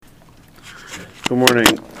Good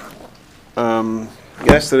morning.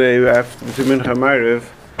 Yesterday, after the Mincha Ma'ariv,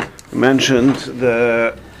 we mentioned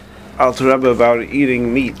the Alter Rebbe about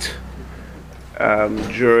eating meat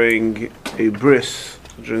during a bris,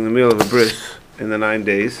 during the meal of a bris in the 9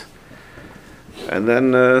 days, and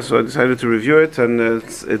then so I decided to review it, and it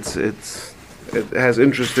has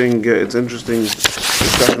interesting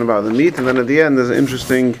discussion about the meat, and then at the end there's an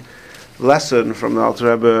interesting lesson from the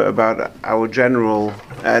Alter Rebbe about our general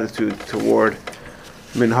attitude toward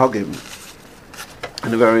minhagim,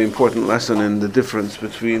 and a very important lesson in the difference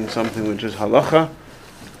between something which is halacha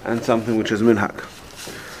and something which is minhag.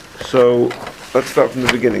 So let's start from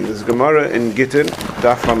the beginning. There's Gemara in Gittin,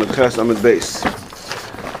 Daf Lamed Ches Amud Beis.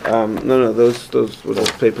 Those were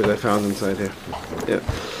those papers I found inside here. Yeah.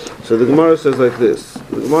 So the Gemara says like this.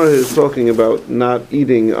 The Gemara is talking about not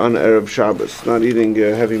eating on Erev Shabbos, not eating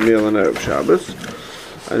a heavy meal on Erev Shabbos,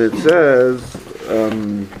 and it says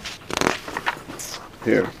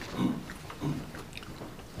here.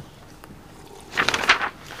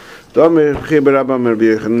 There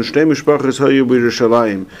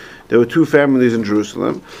were two families in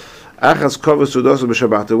Jerusalem,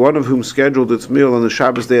 one of whom scheduled its meal on the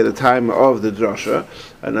Shabbos day at the time of the drasha,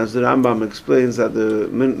 and as the Rambam explains that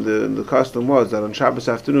the custom was that on Shabbos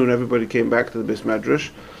afternoon everybody came back to the Beis Medrash,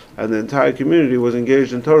 and the entire community was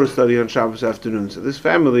engaged in Torah study on Shabbos afternoon. So this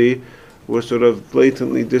family were sort of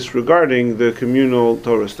blatantly disregarding the communal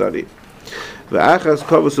Torah study. And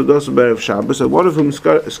one of whom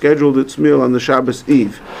scheduled its meal on the Shabbos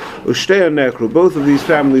Eve. Both of these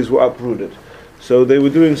families were uprooted. So they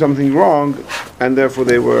were doing something wrong, and therefore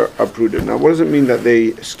they were uprooted. Now, what does it mean that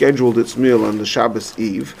they scheduled its meal on the Shabbos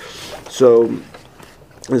Eve? So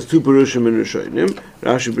there's two Perushim in Rishonim.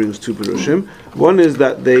 Rashi brings two Perushim. One is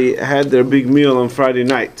that they had their big meal on Friday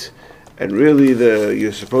night. And really,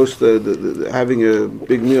 you're supposed to having a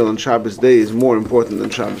big meal on Shabbos day is more important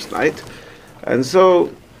than Shabbos night, and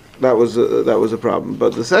so that was a problem.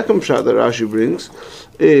 But the second shot that Rashi brings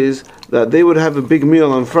is that they would have a big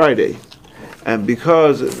meal on Friday, and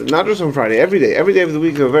because not just on Friday, every day of the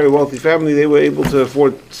week, they're a very wealthy family. They were able to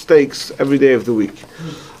afford steaks every day of the week.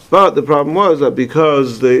 But the problem was that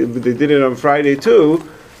because they did it on Friday too,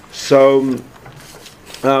 so.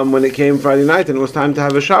 When it came Friday night and it was time to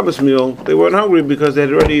have a Shabbos meal, they weren't hungry because they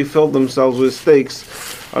had already filled themselves with steaks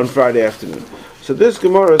on Friday afternoon. So this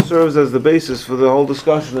Gemara serves as the basis for the whole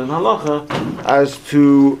discussion in Halacha as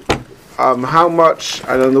to how much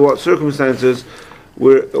and under what circumstances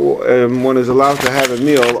one is allowed to have a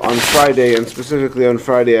meal on Friday, and specifically on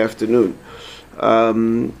Friday afternoon.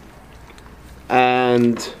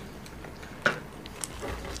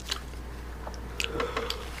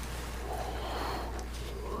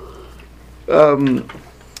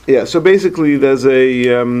 So basically there's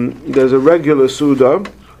a regular Suda,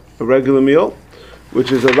 a regular meal,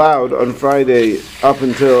 which is allowed on Friday up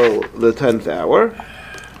until the 10th hour.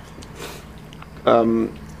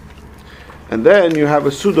 And then you have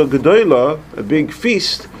a Suda Gedola, a big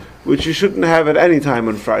feast, which you shouldn't have at any time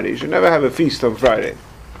on Friday. You should never have a feast on Friday.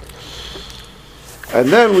 And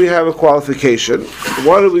then we have a qualification.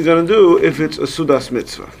 What are we going to do if it's a Sudas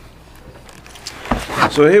Mitzvah?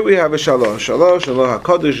 So here we have a Shalah. Shalah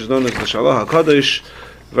HaKadosh is known as the Shalah HaKadosh.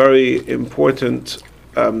 Very important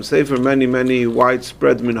sefer. Many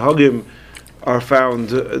widespread minhagim are found,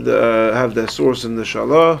 have their source in the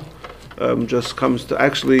Shalah. Just comes to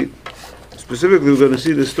actually, specifically we're going to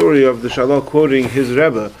see the story of the Shalah quoting his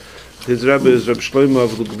Rebbe. His Rebbe is Reb Shlomo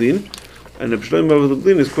of Lublin, and Reb Shlomo of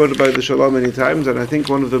Lublin is quoted by the Shalah many times, and I think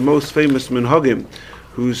one of the most famous minhagim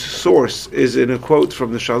whose source is in a quote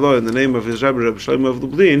from the Shalah in the name of his Rebbe, Reb Shlomo of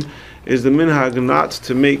Lublin, is the minhag not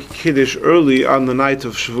to make Kiddush early on the night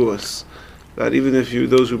of Shavuos. That even if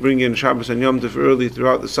those who bring in Shabbos and Yom Tov early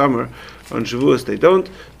throughout the summer, on Shavuos they don't.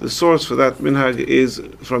 The source for that minhag is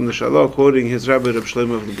from the Shalah quoting his Rebbe, Reb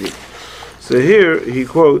Shlomo of Lublin. So here he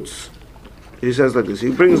says like this,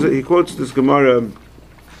 he quotes this Gemara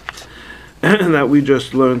that we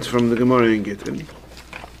just learned from the Gemara in Gittin.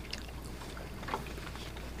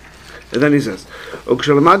 And then he says, when I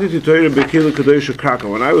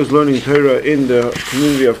was learning Torah in the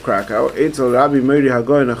community of Krakow, with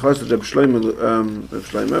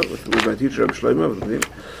my teacher Reb Shlomo,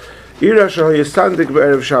 it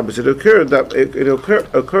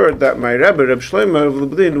occurred that my Rebbe, Reb Shlomo of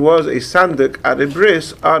Lublin, was a sandik at a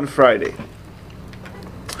bris on Friday.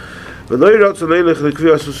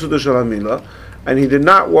 And he did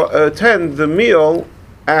not attend the meal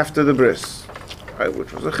after the bris.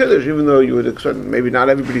 Which was a chiddush, even though you would expect maybe not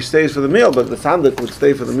everybody stays for the meal, but the sandik would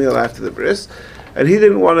stay for the meal after the bris, and he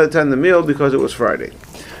didn't want to attend the meal because it was Friday.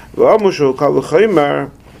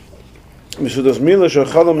 Misudas Mila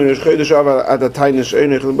Shachalom Mirish Chodesh Av Ad Ataynish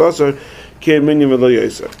Einich L'Basar Ki Minyan V'Lo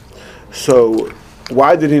Yoser. So,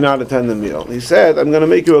 why did he not attend the meal? He said, I'm going to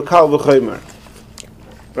make you a kal v'chomer.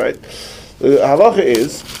 Right? The halacha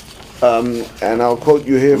is, and I'll quote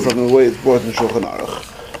you here from the way it's brought in Shulchan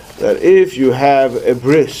Aruch, that if you have a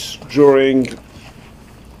bris during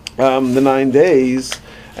the 9 days,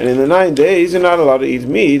 and in the 9 days you're not allowed to eat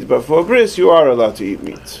meat, but for a bris you are allowed to eat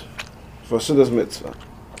meat, for Sudas Mitzvah.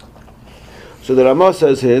 So the Ramah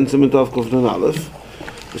says here in Siman Tov Kuf Nun Aleph,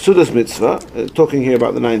 the Sudas Mitzvah, talking here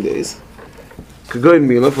about the 9 days, Kagoin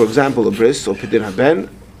Mila, for example, a bris, or Pidin Haben,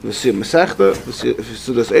 V'Siyam Masechta,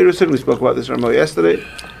 Sudas Erusin, we spoke about this Ramah yesterday,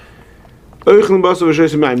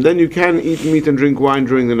 then you can eat meat and drink wine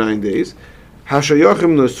during the 9 days.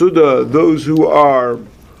 Hashayachim Nasuda, those who are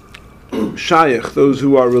shayach, those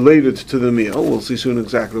who are related to the meal. We'll see soon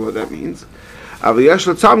exactly what that means.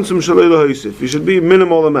 You should be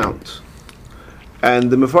minimal amount.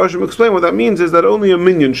 And the Mefarshim explain what that means is that only a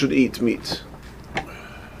minyan should eat meat.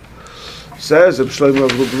 Says Shlomo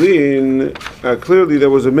Lublin, clearly there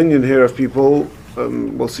was a minyan here of people.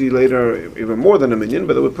 We'll see later even more than a minyan,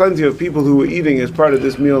 but there were plenty of people who were eating as part of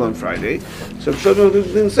this meal on Friday. So Shlomo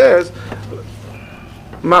Lublin says,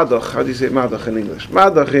 Madach, how do you say Madach in English?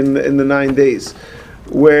 Madach in the 9 days,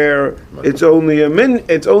 where it's only a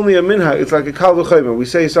minhag, it's like a kal v'chomer. We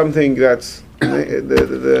say something that's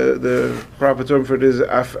the proper term for it is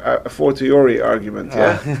a fortiori argument.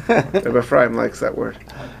 Yeah, Rebbe Ephraim likes that word.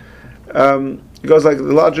 It goes like, the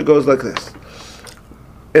logic goes like this: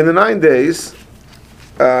 in the 9 days,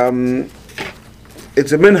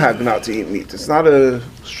 it's a minhag not to eat meat. It's not a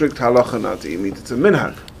strict halacha not to eat meat. It's a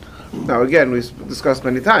minhag. Now again, we've discussed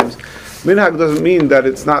many times, minhag doesn't mean that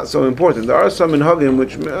it's not so important. There are some minhagim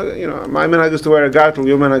which, my minhag is to wear a gartel,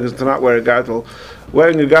 your minhag is to not wear a gartel.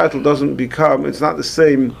 Wearing a gartel doesn't become, it's not the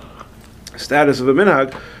same status of a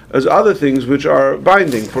minhag as other things which are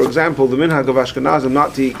binding. For example, the minhag of Ashkenazim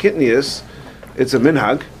not to eat kitnius, it's a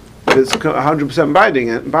minhag, but it's 100%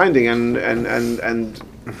 binding, and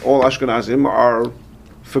all Ashkenazim are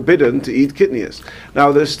forbidden to eat kitnius.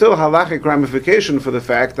 Now, there's still halachic ramification for the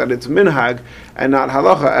fact that it's minhag and not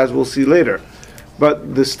halacha, as we'll see later.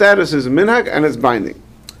 But the status is minhag and it's binding.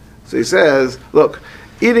 So he says, look,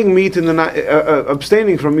 eating meat in the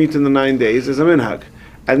abstaining from meat in the 9 days is a minhag,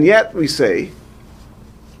 and yet we say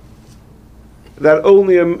that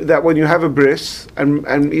that when you have a bris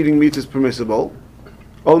and eating meat is permissible,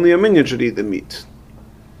 only a minyan should eat the meat.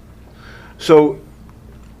 So,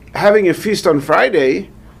 having a feast on Friday,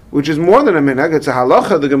 which is more than a minhag, it's a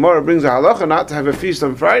halacha, the Gemara brings a halacha not to have a feast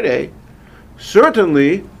on Friday,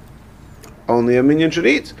 certainly only a minyan should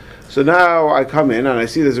eat. So now I come in and I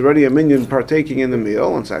see there's already a minyan partaking in the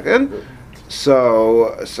meal. 1 second.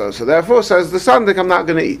 So therefore, says the Sandik, I'm not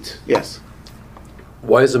going to eat. Yes?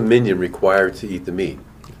 Why is a minyan required to eat the meat?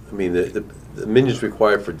 I mean, the minyan is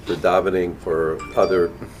required for davening, for other,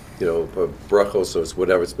 for brachos, or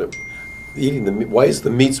whatever it's been. Eating the meat. Why does the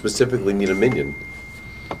meat specifically need a minyan?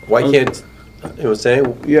 Why can't, you know what I'm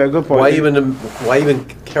saying? Yeah, good point. Why even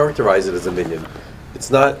characterize it as a minyan? It's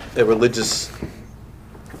not a religious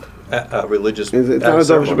It's not a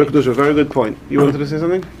Davish B'Kedusha. Very good point. You wanted to say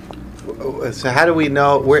something? So how do we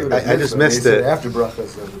know? Where I just missed it. After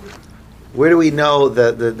brachas. Where do we know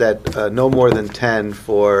that no more than 10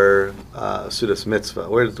 for Sudas Mitzvah?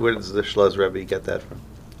 Where does the Shlaz Rebbe get that from?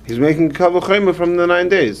 He's making kal v'chomer from the 9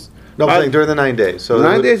 days. No, I'm saying during the 9 days. So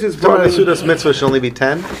 9 days is during the Sudas Mitzvah should only be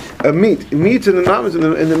 10. Meat in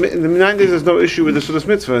the 9 days there's no issue with the Sudas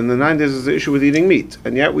Mitzvah. In the 9 days is the issue with eating meat,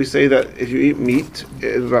 and yet we say that if you eat meat,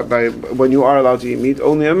 when you are allowed to eat meat,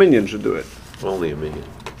 only a minyan should do it. Only a minyan.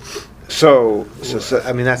 So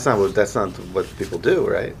I mean, that's not what people do,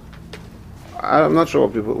 right? I'm not sure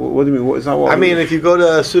what do you mean? It's not what I mean, if you go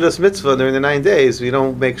to Sudas Mitzvah during the 9 days, you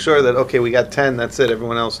don't make sure that, okay, we got 10, that's it,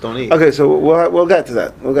 everyone else don't eat. Okay, so we'll get to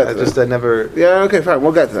that. I never... Yeah, okay, fine,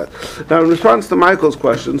 we'll get to that. Now, in response to Michael's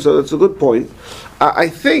question, so that's a good point. I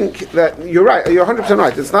think that you're right, you're 100%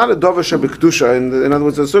 right. It's not a Dovish B'Kedusha. In other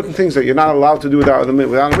words, there's certain things that you're not allowed to do without a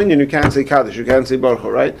minyan. You can't say Kaddish, you can't say Baruch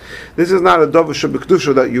Hu, right? This is not a Dovish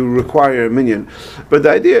B'Kedusha that you require a minyan. But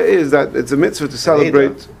the idea is that it's a mitzvah to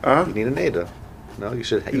celebrate... You need an Eidah. No, you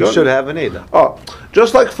should have an Eidah. Oh,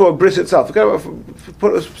 just like for bris itself.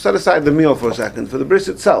 Set aside the meal for a second. For the bris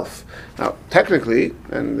itself. Now, technically,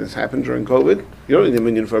 and this happened during COVID, you don't need a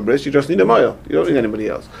minyan for a bris, you just need a moil. You don't need anybody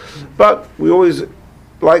else. But we always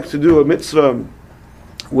like to do a mitzvah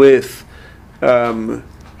with Pesumei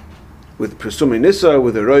Nissa,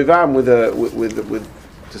 with a Roivam, with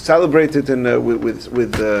to celebrate it, and with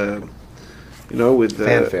with the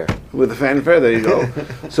Fanfare. With the fanfare, there you go.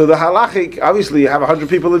 So the halachic, obviously, you have 100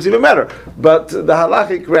 people, it's even better. But the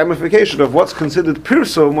halachic ramification of what's considered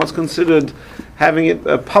pirsum, what's considered having it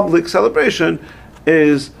a public celebration,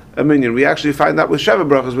 is a minyan. We actually find that with Sheva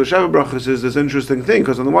Brachos. With Sheva Brachos is this interesting thing,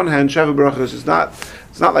 because on the one hand, Sheva Brachos is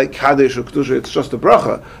it's not like Kadesh or Kedusha, it's just a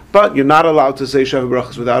bracha. But you're not allowed to say Sheva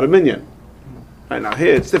Brachos without a minyan. Right, now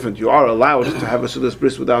here it's different. You are allowed to have a Sudas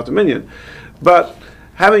Bris without a minyan. But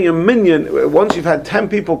having a minyan, once you've had 10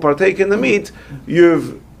 people partake in the meat,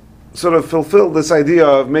 you've sort of fulfilled this idea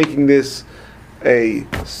of making this a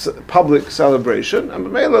public celebration. And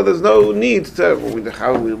Mamela, there's no need to. We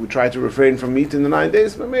try to refrain from meat in the 9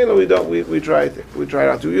 days. Mamela, we don't. We try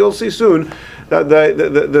not to. You'll see soon that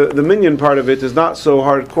the minyan part of it is not so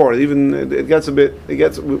hardcore. Even it gets a bit.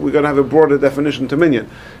 We're going to have a broader definition to minyan,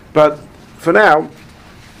 but for now,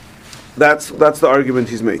 that's the argument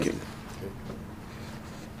he's making.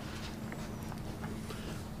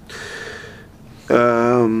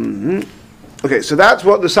 Okay, so that's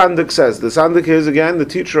what the Sandik says. The Sandik is, again, the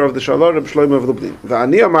teacher of the Shalah, Reb Shlomo of Lublin.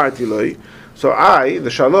 V'ani amarti loi, so I,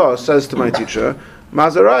 the Shalah, says to my teacher,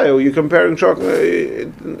 Mazarayo, you're comparing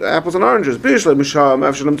apples and oranges. B'yishle misham,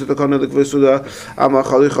 avshalom titakona l'kvesuda, ama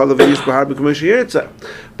chali chalav yisbahar b'kamesh yirtza.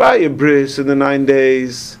 Buy a bris in the 9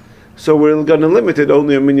 days, so we're going to limit it,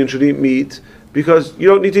 only a minyan should eat meat, because you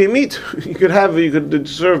don't need to eat meat. You could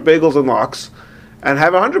serve bagels and lox, and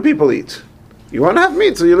have 100 people eat. You want to have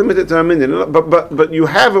meat, so you limit it to a minyan. But you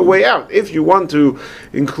have a way out. If you want to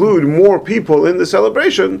include more people in the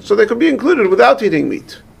celebration, so they could be included without eating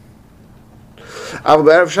meat. But in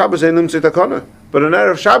Erev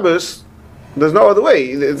Shabbos, there's no other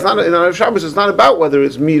way. It's not in Erev Shabbos. It's not about whether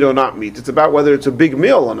it's meat or not meat. It's about whether it's a big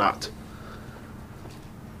meal or not.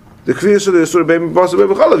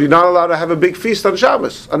 You're not allowed to have a big feast on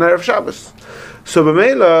Shabbos, on Erev Shabbos. So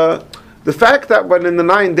B'meila, the fact that when in the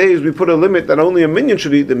 9 days we put a limit that only a minyan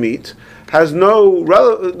should eat the meat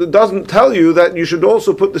doesn't tell you that you should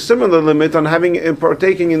also put the similar limit on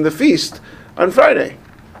partaking in the feast on Friday.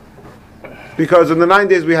 Because in the 9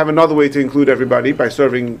 days we have another way to include everybody by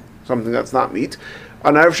serving something that's not meat.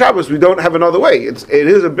 On Erev Shabbos we don't have another way. It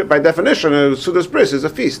is a bit, by definition, a Sudas Bris is a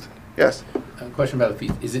feast. Yes? A question about the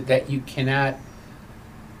feast. Is it that you cannot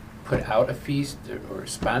put out a feast or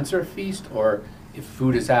sponsor a feast, or if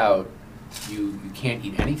food is out, you can't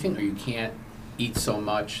eat anything, or you can't eat so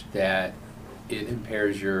much that it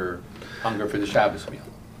impairs your hunger for the Shabbos meal?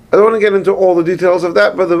 I don't want to get into all the details of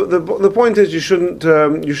that, but the point is you shouldn't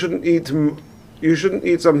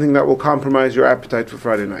eat something that will compromise your appetite for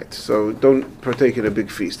Friday night. So don't partake in a big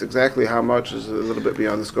feast. Exactly how much is a little bit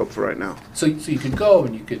beyond the scope for right now. So you could go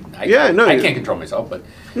and you could. I can't control myself, but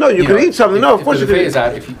you can eat something. No, of course you can. Is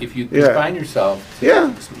out, if you confine yourself,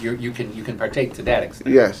 you can partake to that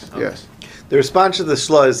extent. Yes, yes. The response to the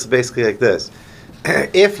shlo is basically like this: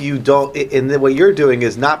 if you don't, what you're doing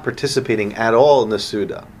is not participating at all in the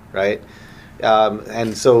Suda, right?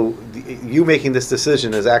 And so you making this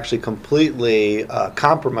decision is actually completely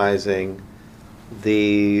compromising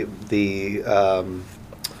the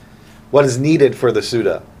what is needed for the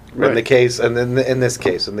Suda. Right. In the case, and in this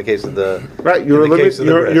case, in the case of the right, you're okay. There's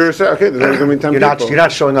only going to be 10 people. You're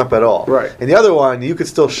not showing up at all. Right. And the other one, you could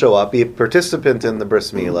still show up, be a participant in the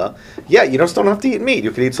bris milah. Yeah, you just don't have to eat meat.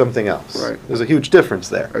 You could eat something else. Right. There's a huge difference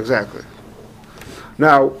there. Exactly.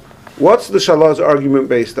 Now, what's the Shalah's argument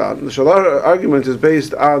based on? The Shalah argument is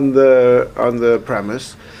based on the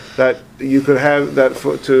premise that you could have that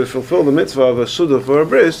to fulfill the mitzvah of a suda for a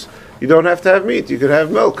bris, you don't have to have meat. You could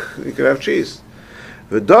have milk. You could have cheese.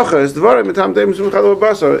 The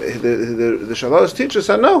Shalah's teacher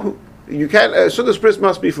said no. You can't. Sudas bris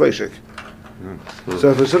must be fleshik. So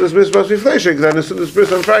if a Sudas bris must be fleshik, then a Sudas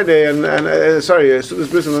bris on Friday a Sudas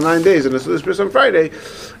bris on the 9 days and a Sudas bris on Friday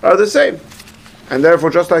are the same. And therefore,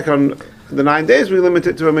 just like on the 9 days we limit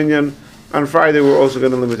it to a minyan, on Friday we're also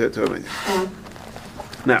going to limit it to a minyan.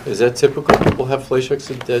 Now, is that typical? People have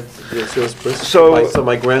flesheks at Sudas Bris. So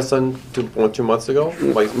my grandson 2 months ago,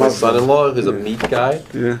 my son-in-law, who's a meat guy,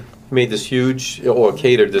 made this huge, or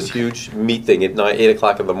catered this huge meat thing at 8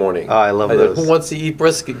 o'clock in the morning. Oh, I love those. Who wants to eat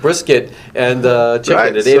brisket and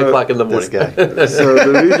chicken at 8 o'clock in the morning? This guy. So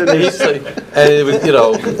the reason and it was,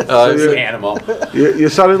 Animal.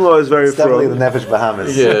 Your son-in-law is very definitely from. the Nefesh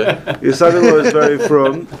Bahamas. Yeah. Your son-in-law is very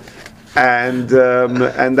from. And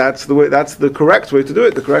that's the way. That's the correct way to do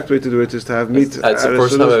it. The correct way to do it is to have meat. That's the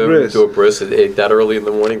first time I've ever been to a bris and ate that early in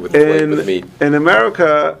the morning with meat. In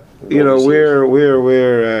America,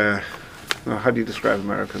 we're how do you describe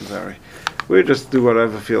Americans, Harry? We just do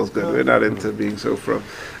whatever feels good. We're not into being so from.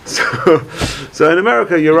 So in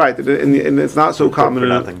America, you're right. And it's not so common. For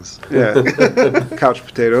nothings. Yeah, couch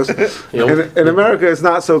potatoes. In America, it's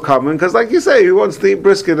not so common because, like you say, who wants to eat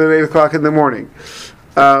brisket at 8 o'clock in the morning?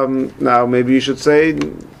 Now, maybe you should say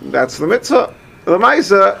that's the mitzvah. The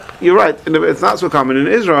Maisa, you're right. It's not so common in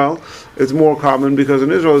Israel. It's more common because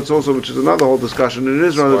in Israel it's also, which is another whole discussion. In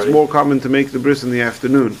Israel, it's more common to make the bris in the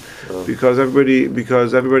afternoon because everybody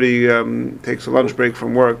takes a lunch break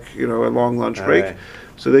from work. A long lunch break. Right.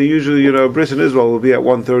 So they usually, bris in Israel will be at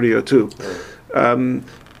 1:30 or 2.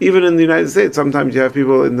 Even in the United States, sometimes you have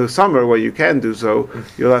people in the summer where you can do so.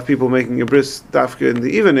 You'll have people making a bris dafka in the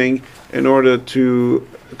evening in order to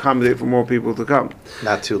accommodate for more people to come.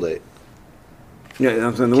 Not too late. Yeah,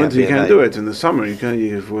 in the winter you can't do it. In the summer you can.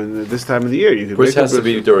 This time of the year you can. Which has to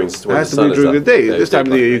be during. It has to be during the day. This time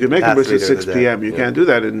of the year you can make a bris at 6 p.m. You can't do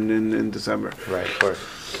that in December. Right, of course.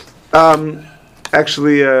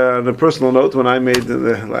 Actually, on a personal note, when I made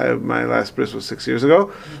my last bris was 6 years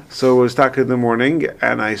ago, so it was taka in the morning,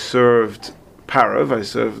 and I served parav. I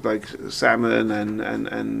served like salmon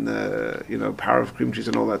and parav, cream cheese,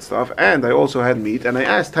 and all that stuff. And I also had meat, and I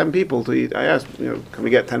asked 10 people to eat. I asked, can we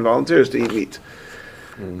get 10 volunteers to eat meat?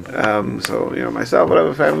 So myself,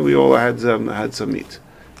 whatever family, we all had some meat.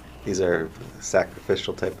 These are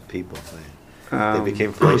sacrificial type of people. They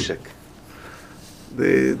became fleishik.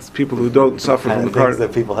 It's people who don't suffer from things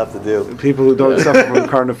that people have to do. People who don't suffer from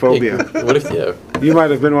carnophobia. What if You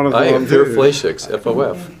might have been one of them. I have fear fleishiks,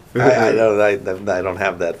 FOF. I don't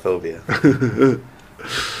have that phobia.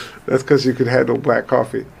 That's because you could handle black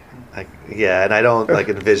coffee. And I don't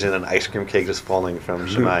envision an ice cream cake just falling from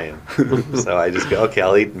Shemayim. So I just go, okay,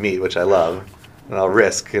 I'll eat meat, which I love, and I'll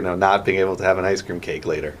risk, not being able to have an ice cream cake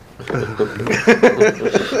later.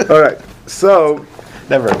 All right, so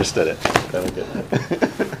never understood it.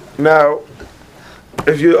 Now,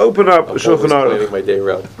 if you open up I'm Shulchan always Aruch, planning my day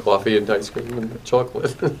around coffee and ice cream and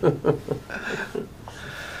chocolate.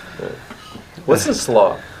 What's the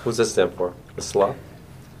slaw? What does that stand for? The slaw?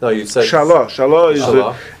 No, you said Shalah. Shalah is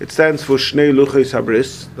Shalah. it stands for Shnei Luchos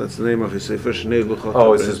Habris. That's the name of his sefer, Shnei Luchos.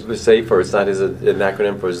 Oh, it's his sefer. It's not an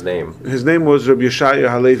acronym for his name. His name was Rabbi Yeshaya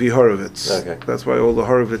Halevi Horovitz. Okay. That's why all the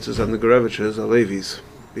Horovitzes and the Goreviches are Levis,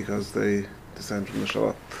 because they descend from the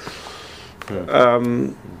Shalah.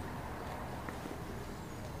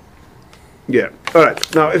 Yeah. All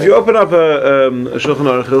right. Now, if you open up a Shulchan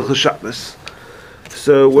Aruch Hilchos Shabbos,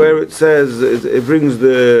 so where it says it brings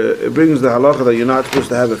the halacha that you're not supposed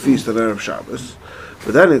to have a feast on Erev Shabbos,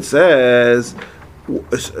 but then it says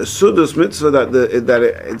a sudas mitzvah that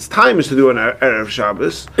its time is to do an Erev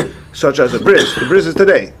Shabbos, such as a bris. The bris is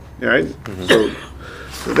today, right? Mm-hmm.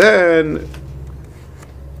 So then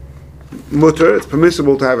mutter, it's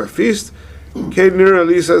permissible to have a feast. Kaid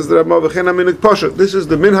Nirali says the Rama v'chena minig poshet. This is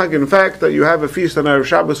the minhag, in fact, that you have a feast on Erev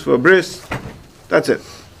Shabbos for a bris. That's it.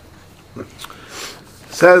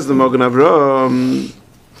 Says the Mogen Avraham,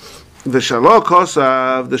 the Shalah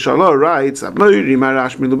Kosav, the Shalah writes, Moiri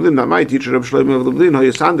Marash Milublin, that my teacher of Shlomo of Lublin,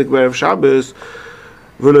 Hoye Sandik Erev Shabbos,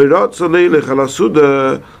 V'loirotzo leilech ala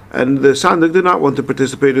Suda, and the Sandik did not want to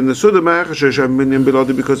participate in the Suda minyan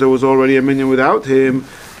bilodi, because there was already a minyan without him.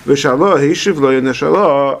 V'Shalah Hishiv lo, and the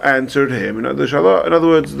Shalah answered him. In other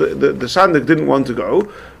words, the Sandik didn't want to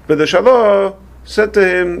go, but the Shalah said to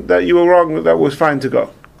him that you were wrong, that was fine to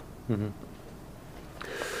go. Mm-hmm.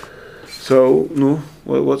 So,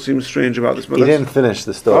 what seems strange about this? He didn't finish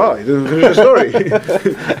the story. Oh, he didn't finish the story.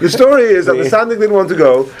 The story is that the Sandik didn't want to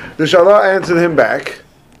go. The Shalah answered him back.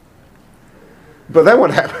 But then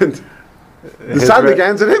what happened? The Sandik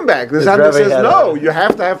answered him back. The Sandik says, no, you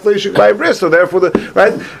have to have Fleishik by bris. So therefore, the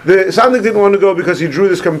Sandik didn't want to go because he drew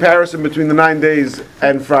this comparison between the 9 days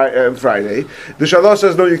and Friday. The Shalah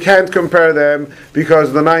says, no, you can't compare them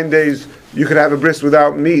because the 9 days you could have a bris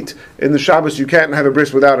without meat. In the Shabbos, you can't have a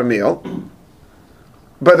bris without a meal.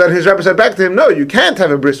 But then his Rebbe said back to him, no, you can't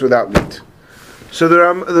have a bris without meat. So the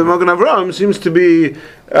Mogen Avraham seems to be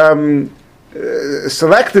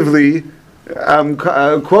selectively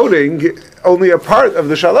quoting only a part of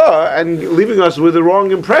the Shalah and leaving us with the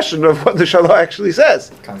wrong impression of what the Shalah actually says.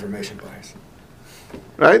 Confirmation bias.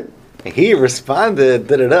 Right? He responded,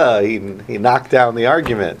 he knocked down the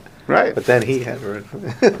argument. Right. But then he had...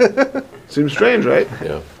 Seems strange, right?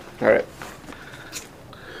 Yeah. All right.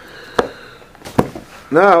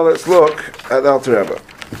 Now let's look at the Alter Rebbe.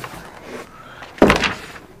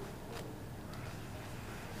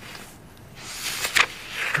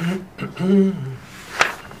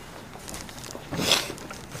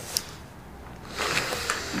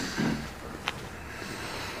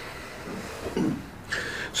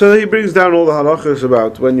 So he brings down all the halachas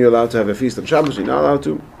about when you're allowed to have a feast on Shabbos, you're not allowed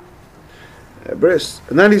to. Bris.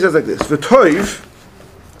 And then he says like this: V'toiv,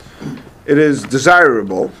 it is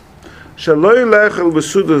desirable. Shaloi lechel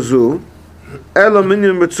b'suda zu, ela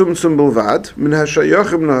minyan metzumtzum bilvad, min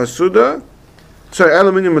hashayachim lahasuda. Sorry,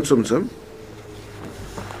 ela minyan metzumtzum.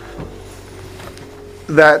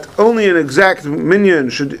 That only an exact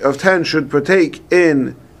minyan of 10 should partake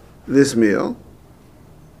in this meal.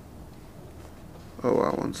 Oh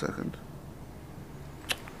wow, 1 second.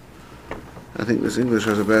 I think this English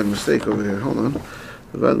has a bad mistake over here. Hold on.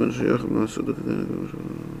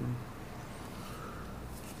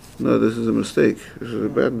 No, this is a mistake. This is a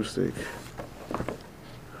bad mistake.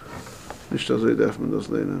 Nicht, dass darf man das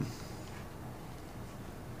lehnen.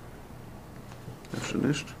 Darfst du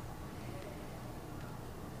nicht?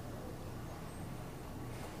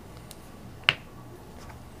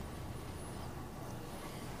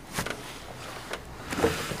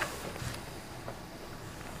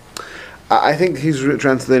 I think he's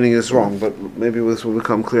translating this wrong, but maybe this will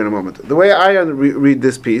become clear in a moment. The way I read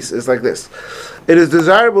this piece is like this: it is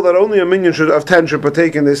desirable that only a minyan of 10 should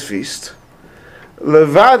partake in this feast.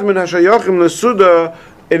 Levad min hashayachim lesuda.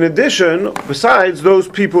 In addition, besides those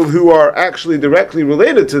people who are actually directly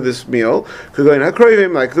related to this meal,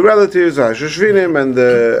 like the relatives, hashashvinim, and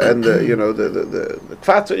the you know the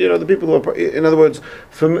kfatza, you know, the people who are, in other words,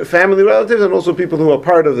 family relatives, and also people who are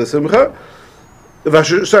part of the simcha. If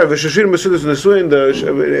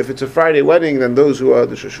it's a Friday wedding, then those who are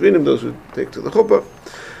the shashvinim, those who take to the chuppah.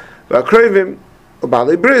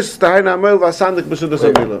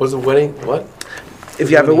 Was a wedding? What?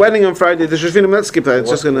 If you have a wedding on Friday, the shashvinim, let's skip that.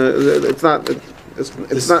 It's just gonna. It's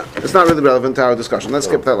not really relevant to our discussion. Let's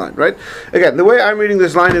skip that line, right? Again, the way I'm reading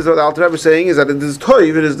this line is what the Alter Rebbe is saying is that it is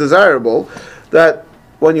toiv, it is desirable that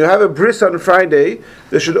when you have a bris on Friday,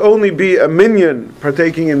 there should only be a minyan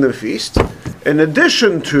partaking in the feast. In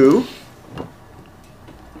addition to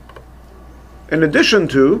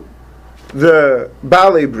the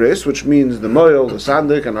Balei Bris, which means the Moel, the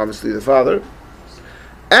Sandik, and obviously the father,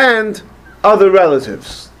 and other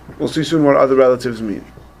relatives. We'll see soon what other relatives mean.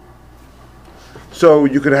 So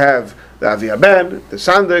you could have the Avi Ben, the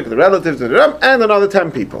Sandik, the relatives, and another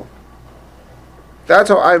 10 people. That's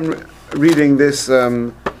how I'm reading this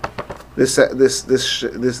section.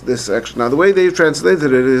 Now, the way they've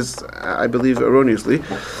translated it is, I believe, erroneously.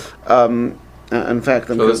 In fact,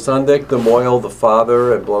 so the Sandik, the Moel, the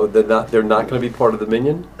father, and they're not going to be part of the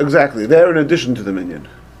minyan? Exactly. They're in addition to the minyan.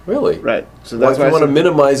 Really? Right. So that's why if you want to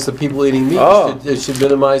minimize the people eating meat, it should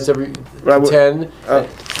minimize every 10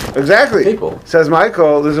 exactly. people. Says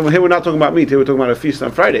Michael, here we're not talking about meat, here we're talking about a feast on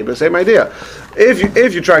Friday, but same idea.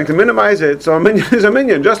 If you're trying to minimize it, so a minyan is a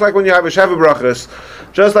minyan. Just like when you have a Sheva Brachas,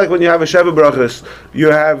 you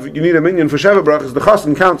need a minyan for Sheva Brachas, the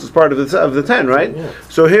Chassan counts as part of the 10, right? Yeah.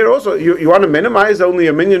 So here also, you want to minimize only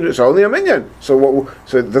a minyan, it's only a minyan. So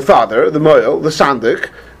the father, the Moel, the Sandik,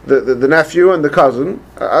 the nephew and the cousin,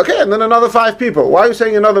 okay, and then another 5 people. Why are you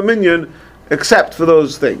saying another minyan except for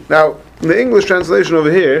those things? Now, in the English translation over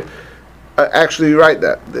here, actually write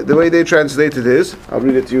that. The way they translate it is, I'll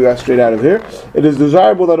read it to you straight out of here. It is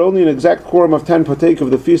desirable that only an exact quorum of 10 partake of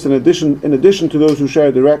the feast in addition to those who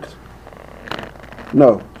share direct.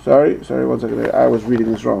 No, sorry, 1 second. I was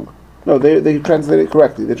reading this wrong. No, they translate it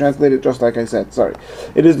correctly. They translate it just like I said. Sorry.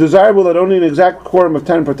 It is desirable that only an exact quorum of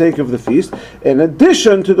 10 partake of the feast, in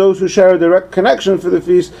addition to those who share a direct connection for the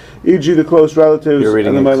feast, e.g. the close relatives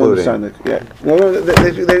and the Ma'alim Sandik. Yeah. No,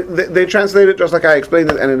 they translate it just like I explained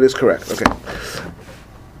it, and it is correct. Okay.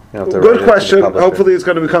 Good question. Hopefully it's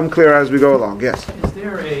going to become clear as we go along. Yes. Is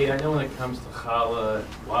there I know when it comes to challah,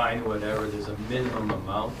 wine, whatever, there's a minimum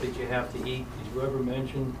amount that you have to eat. Did you ever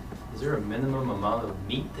mention, is there a minimum amount of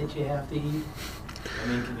meat that you have to eat? I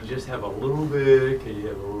mean, can you just have a little bit? Can you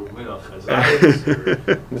have a little bit of chazayis?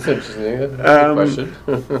 That's interesting. That's a question.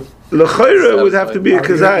 L'chayra would have to be a You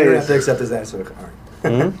don't kazayis. have to accept this answer.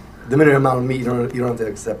 The minimum amount of meat, you don't have to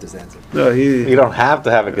accept this answer. No, You don't have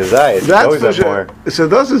to have a kazayis. You always have more. So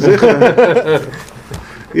that's a zichra.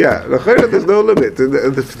 Yeah, l'chayra there's no limit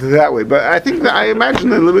that way. But I imagine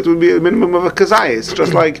the limit would be a minimum of a kazayis,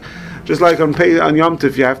 just like on Yom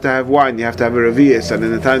Tov, you have to have wine, you have to have a revius, and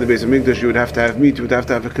in the time of the Beis Hamikdash, you would have to have meat, you would have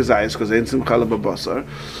to have a kazayis, because ain't simcha basar.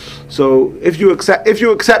 So if you accept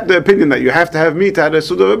the opinion that you have to have meat at a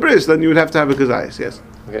suda bris, then you would have to have a kazayis. Yes.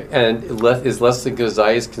 Okay, and is less than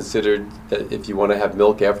kazayis considered if you want to have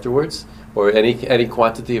milk afterwards, or any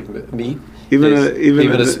quantity of meat? Even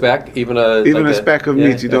a speck of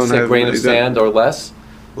meat, you don't have a grain of sand or less.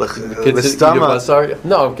 Listama,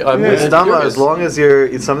 No, I'm Yeah. listama, curious. as long as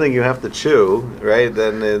it's something you have to chew, right?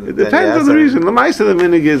 Then It depends on the reason. The mice of the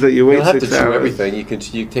minig is that you You wait don't have to 6 chew hours. everything. You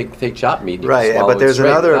take chopped meat. And you can Right, swallow but it there's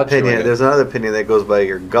straight another without chewing opinion. it. There's another opinion that goes by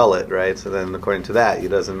your gullet, right? So then, according to that, it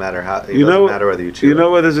doesn't matter how. It You know, doesn't matter whether you chew. you know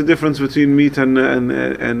where there's a difference between meat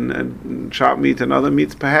and chopped meat and other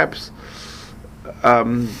meats, perhaps.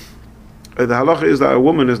 The halacha is that a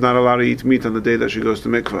woman is not allowed to eat meat on the day that she goes to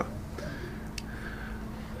mikveh,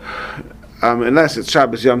 unless it's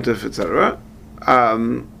Shabbos, Yom Tov, etc.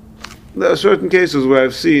 There are certain cases where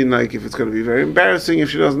I've seen, like if it's going to be very embarrassing if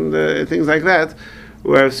she doesn't, things like that,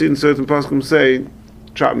 where I've seen certain poskim say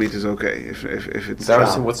chopped meat is okay if it's Embarrassing?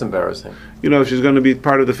 chopped. What's embarrassing? You know, if she's going to be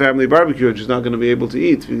part of the family barbecue and she's not going to be able to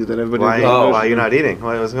eat because then everybody. Why? Oh. Why you're not eating?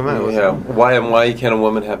 What's the matter? Yeah. Why can't a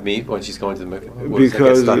woman have meat when she's going to the mikveh? What does that get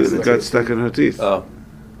Because stuck in it the got teeth? stuck in her teeth. Oh.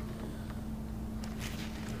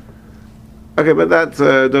 Okay, but that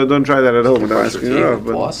don't try that at home without Brush your asking her. teeth,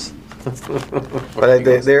 But boss. But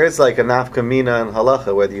there is like a nafkamina and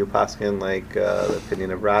halacha, whether you paskin like the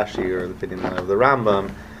opinion of Rashi or the opinion of the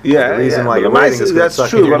Rambam. yeah, the reason why but you're the mice- waiting is that's suck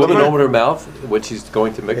true. in your but A woman the mi- open her mouth when she's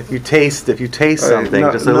going to mikveh. If you taste something,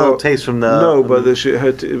 no, just a little taste from the. no, but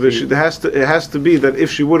it has to be that if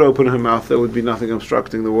she would open her mouth, there would be nothing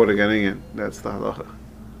obstructing the water getting in. That's the halacha.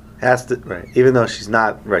 Has to right, even though she's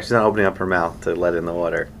not opening up her mouth to let in the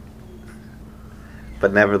water.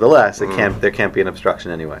 But nevertheless, there can't be an obstruction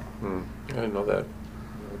anyway. I didn't know that.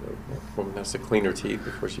 A woman has to clean her teeth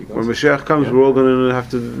before she goes. When Mashiach comes, Yeah. we're all going to have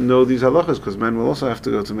to know these halachas because men will also have to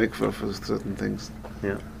go to mikveh for certain things.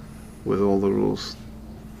 Yeah. With all the rules.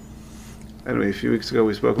 Anyway, a few weeks ago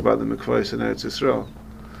we spoke about the mikvahs in Eretz Yisrael.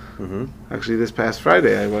 Mm-hmm. Actually, this past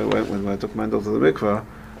Friday, I went when I took Mendel to the mikveh.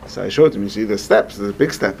 So I showed him. You see, there's steps. There's a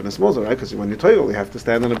big step and a small step, right? Because when you toivel, you have to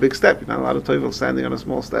stand on a big step. You're not allowed to toivel standing on a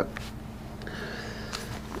small step.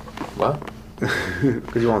 Wow.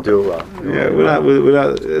 Because you won't do it well. Yeah, we're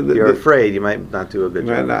not. You're afraid you might not do a good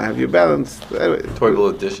You might job. not have your balance. Anyway, Toivel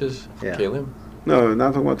of dishes? Yeah. Kalim? no,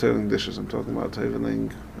 not talking about toiveling dishes. I'm talking about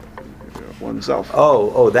toiveling oneself.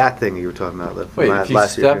 Oh, that thing you were talking about. Wait, a few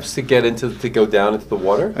steps to get to go down into the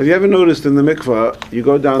water? Have you ever noticed in the mikveh, you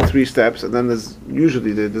go down 3 steps, and then there's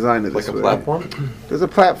usually they design it Like this a way. platform? There's a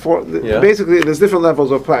platform. Yeah. Basically, there's different levels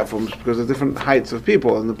of platforms because there's different heights of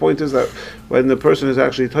people. And the point is that when the person is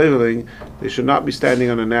actually toiveling, they should not be standing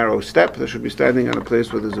on a narrow step. They should be standing on a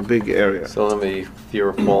place where there's a big area. So let me fear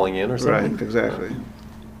of falling in or something? Right, exactly.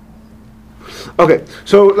 Okay,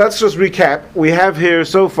 so let's just recap. We have here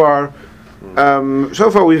so far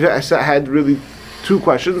we've had really 2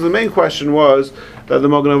 questions. The main question was that the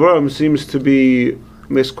Magen Avraham seems to be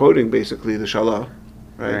misquoting basically the Shalah,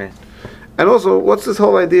 right? And also, what's this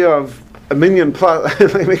whole idea of a minyan plus?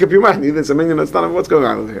 Like, make up your mind. Either it's a minyan, it's not. What's going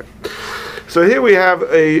on over here? So here we have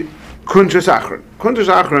a Kuntres Achron. Kuntres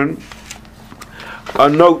Achron are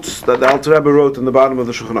notes that the Alter Rebbe wrote in the bottom of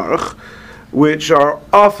the Shulchan Aruch, which are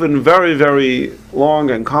often very, very long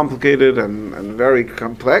and complicated and very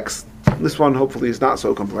complex. This one, hopefully, is not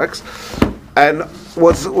so complex. And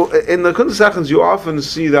what's in the Kuntres Achrons, you often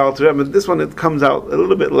see the Alter Rebbe. This one, it comes out a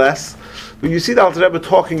little bit less. But you see the Alter Rebbe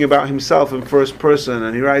talking about himself in first person,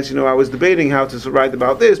 and he writes, I was debating how to write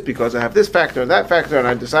about this because I have this factor and that factor, and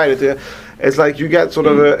I decided to. It's like you get sort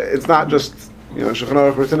of it's not just, Shulchan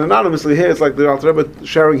Aruch written anonymously. Here, it's like the Alter Rebbe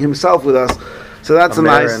sharing himself with us. So that's a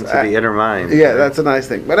nice. Into the inner mind. Yeah, that's a nice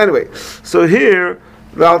thing. But anyway, so here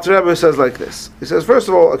the Alter Rebbe says like this. He says, first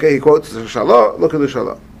of all, he quotes the Shalah. Look at the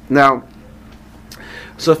Shalah. Now,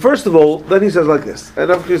 so first of all, then he says like this.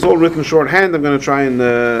 And it's all written shorthand. I'm going to try and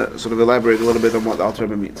sort of elaborate a little bit on what the Alter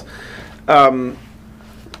Rebbe means.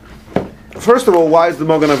 First of all, why is the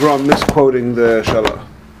Magen Avraham misquoting the Shalah?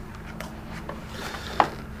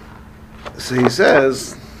 So he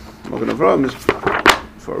says, Magen Avraham is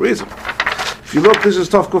for a reason. If you look, this is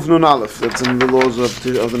Taf Kuf Nun Aleph, that's in the laws of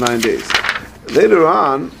the 9 days. Later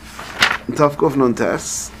on, in Taf Kuf Nun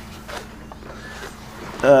Tes,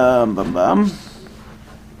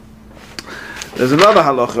 there's another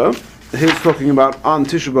halacha. He's talking about on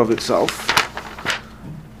Tisha B'Av itself.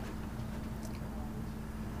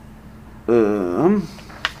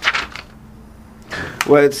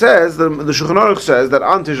 Where it says, the Shulchan Aruch says that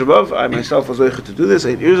on Tisha B'Av, I myself was able to do this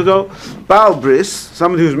 8 years ago, Baal Bris,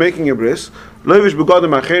 somebody who's making a bris, Levish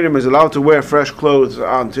Begodim Acherim is allowed to wear fresh clothes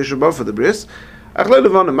on Tisha B'Av for the bris. Achlei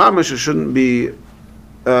Levan Mamish shouldn't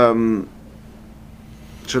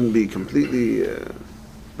be completely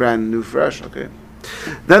brand new, fresh. Okay.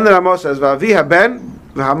 Then the Rama says, "Va'avi haben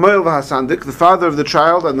v'hamoil v'hasandik," the father of the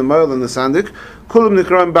child and the moil and the sandik, kulam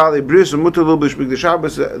nikram bali bris and mutar lubish b'gdi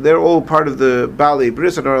Shabbos. They're all part of the bali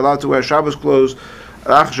bris and are allowed to wear Shabbos clothes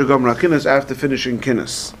after finishing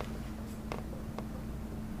kinnis.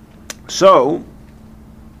 So,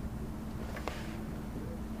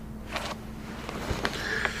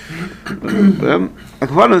 so the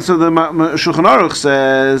Shulchan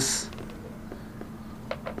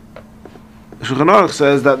Aruch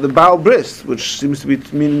says that the Baal Bris, which seems to be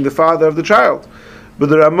meaning the father of the child, but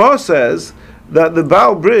the Ramah says that the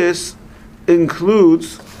Baal Bris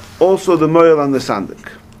includes also the Moel and the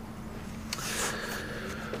Sandik.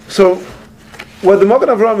 So, when the Magen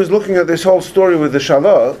Avraham is looking at this whole story with the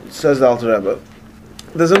Shalah, says the Alter Rebbe,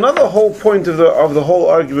 there's another whole point of the whole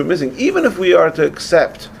argument missing. Even if we are to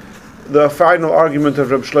accept the final argument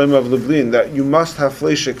of Reb Shlomo of Lublin that you must have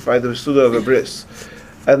fleshik by the Suda of a bris,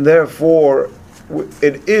 and therefore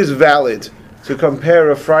it is valid to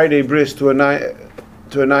compare a Friday bris to a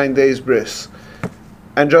 9 days bris,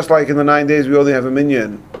 and just like in the 9 days we only have a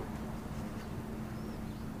minyan,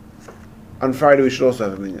 on Friday we should also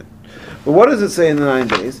have a minyan. But what does it say in the 9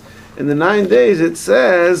 days? In the 9 days it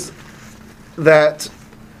says that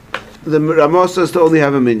the Ramah says to only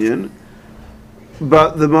have a minyan,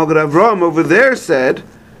 but the Magen Avraham over there said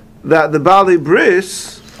that the Bali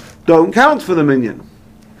Bris don't count for the minyan.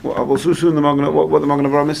 Well, we'll see soon what the Magen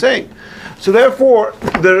Avraham is saying. So therefore,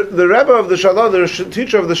 the Rebbe of the Shalah, the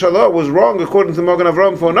teacher of the Shalah, was wrong according to Magen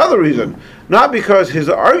Avraham for another reason. Not because his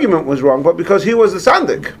argument was wrong, but because he was the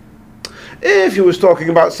Sandik. If he was talking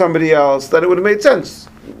about somebody else, then it would have made sense.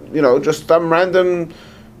 Just some random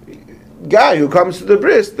guy who comes to the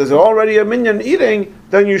bris, there's already a minyan eating,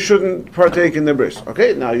 then you shouldn't partake in the bris.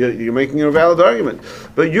 Okay, now you're making a valid argument.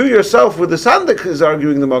 But you yourself, with the Sandik, is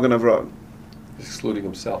arguing the Magen Avraham. Excluding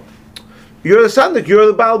himself. You're the Sandik, you're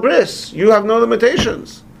the Baal Bris. You have no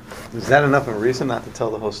limitations. Is that enough of a reason not to tell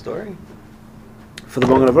the whole story? For the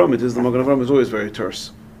Magen Avraham, it is. The Magen Avraham is always very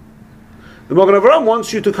terse. The Magen Avraham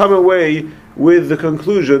wants you to come away with the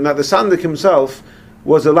conclusion that the Sandik himself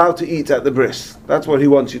was allowed to eat at the bris. That's what he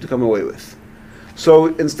wants you to come away with. So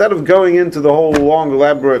instead of going into the whole long,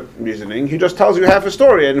 elaborate reasoning, he just tells you half a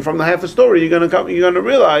story, and from the half a story, you're going to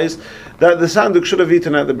realize that the Sandik should have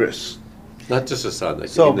eaten at the bris. Not just the Sandik.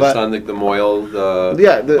 So, the Sandik, the Moil, the...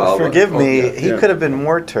 Yeah, forgive me, he yeah. could have been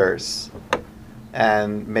more terse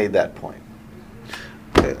and made that point.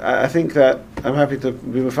 I think that, I'm happy to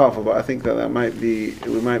be mafalfa, but I think that we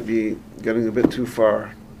might be getting a bit too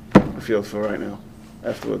far afield for right now.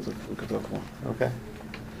 Afterwards, we could talk more.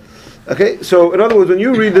 Okay, so in other words, when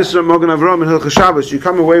you read this Magen Avraham in Hilchos Shabbos, you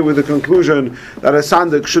come away with the conclusion that a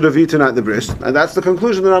Sandik should have eaten at the bris, and that's the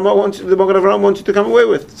conclusion that the Magen Avraham wants you to come away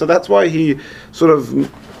with. So that's why he sort of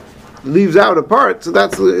leaves out a part. So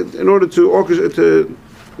that's in order to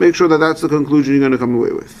make sure that that's the conclusion you're going to come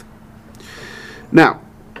away with. Now,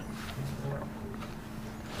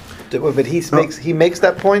 but he makes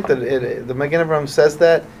that point that the Magen Avraham says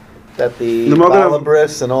that the Baal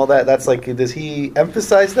Bris and all that. That's like, does he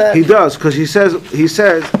emphasize that? He does, because he says.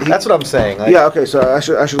 That's what I'm saying. Yeah. Okay. So I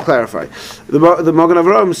should clarify. The Magen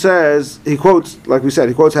Avraham says, he quotes, like we said,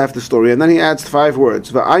 he quotes half the story, and then he adds 5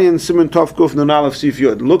 words. V'ayin siman tov kuf nun aleph sif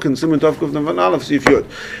yud. Look in siman tov kuf nun aleph sif yud.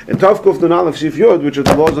 In tov kuf nun aleph sif yud, which are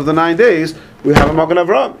the laws of the 9 days, we have a Magen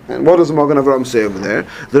Avraham. And what does the Magen Avraham say over there?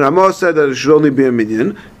 The Ramah said that it should only be a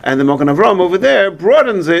minyan, and the Magen Avraham over there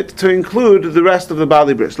broadens it to include the rest of the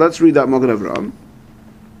Bali Bris. Let's read that Magen Avraham.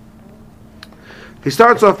 He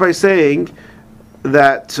starts off by saying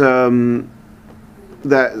that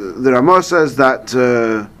that the Ramah says that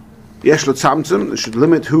yesh lo tzamtzum, should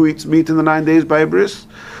limit who eats meat in the 9 days by a bris.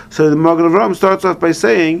 So the Magen Avraham starts off by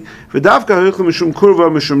saying v'davka ha'ichlum mishum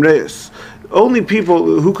kurva mishum reis. Only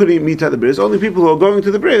people who could eat meat at the bris, only people who are going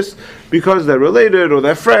to the bris because they're related or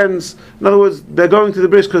they're friends. In other words, they're going to the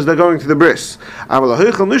bris because they're going to the bris.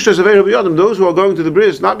 Those who are going to the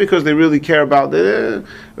bris not because they really care about they're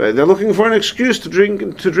looking for an excuse to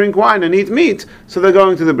drink wine and eat meat, so they're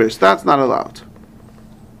going to the bris. That's not allowed.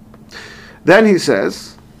 Then he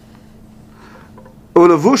says, the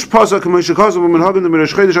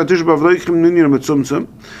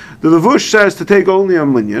Levush says to take only a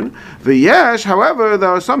minyan. V'yesh, however, there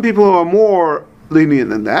are some people who are more lenient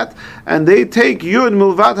than that, and they take yud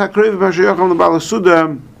milvat hakrev b'hashayacham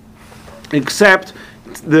l'balasuda, except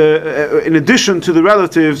in addition to the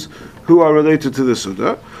relatives who are related to the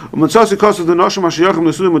Suda. And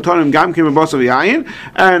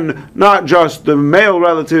not just the male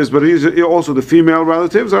relatives, but also the female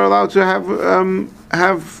relatives are allowed to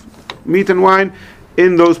have meat and wine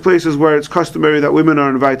in those places where it's customary that women are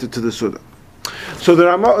invited to the Suda. So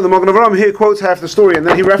the Magen Avraham here quotes half the story, and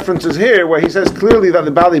then he references here where he says clearly that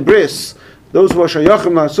the Bali Bris those who are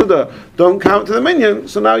shayachim la'asuda don't count to the minyan.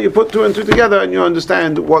 So now you put 2 and 2 together and you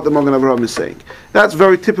understand what the Magen Avraham is saying. That's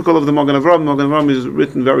very typical of the Magen Avraham. Magen Avraham is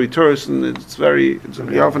written very terse, and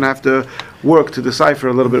you often have to work to decipher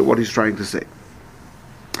a little bit what he's trying to say.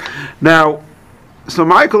 Now, so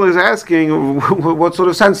Michael is asking, what sort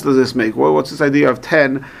of sense does this make? What's this idea of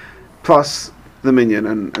 10 plus the minyan?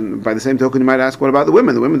 And by the same token, you might ask, what about the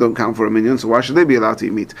women? The women don't count for a minyan, so why should they be allowed to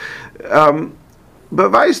eat meat? But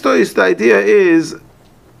Vaistois, the idea is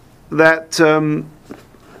that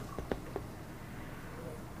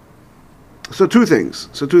so two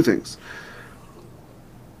things.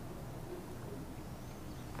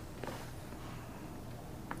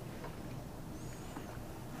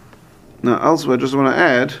 Now, elsewhere, I just want to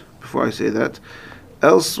add before I say that.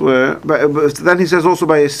 Elsewhere, but then he says also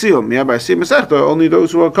by a siyum, by a siyum masechta, only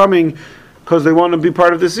those who are coming because they want to be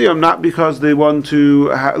part of the siyum, not because they want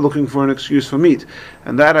to looking for an excuse for meat.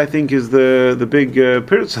 And that, I think, is the big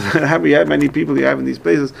pirutz. We have many people you have in these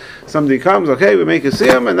places. Somebody comes, okay, we make a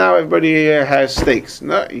siyum, and now everybody has steaks.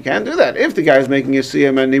 No, you can't do that. If the guy is making a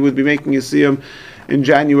siyum, and he would be making a siyum in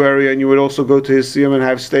January, and you would also go to his siyum and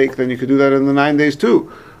have steak, then you could do that in the 9 days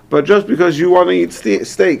too. But just because you want to eat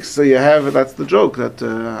steaks, so you have, that's the joke, that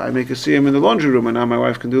I make a siyum in the laundry room, and now my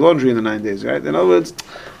wife can do laundry in the 9 days, right? In other words,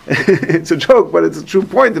 it's a joke, but it's a true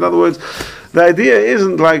point. In other words, the idea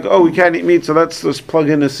isn't like, oh, we can't eat meat, so let's just plug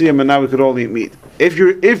in a siyum and now we could all eat meat.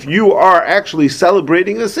 If you are actually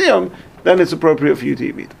celebrating the siyum, then it's appropriate for you to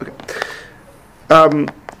eat meat. Okay.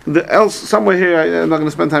 Somewhere here, I'm not going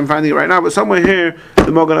to spend time finding it right now, but somewhere here,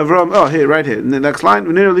 the Magen Avraham, right here, in the next line,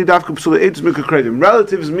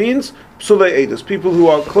 relatives means psulei edus, people who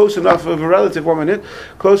are close enough of a relative,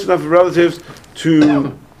 close enough of relatives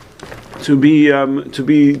to be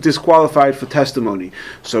disqualified for testimony.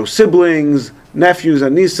 So siblings, nephews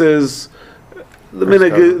and nieces,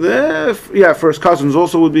 first cousins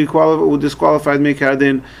also would be disqualified,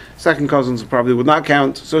 Mekardin. Second cousins probably would not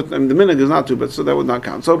count. So the minhag is not to, but so that would not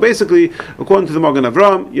count. So basically, according to the Magen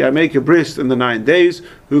Avraham, make a bris in the 9 days.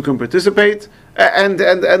 Who can participate? And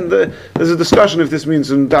there's a discussion if this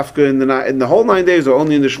means in dafka in the whole 9 days or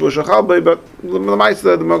only in the Shavuot Shachalbei. But the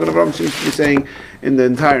Magen Avraham seems to be saying in the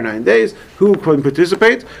entire 9 days. Who can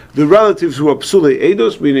participate? The relatives who are psulei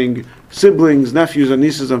eidos, meaning siblings, nephews, and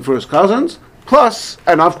nieces, and first cousins. Plus,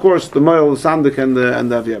 and of course, the Moel, the Sandik, and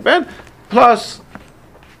the Aviyah Ben. Plus,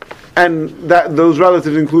 and that those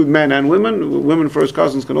relatives include men and women. Women first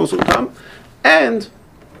cousins can also come, and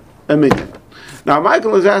a minyan. Now,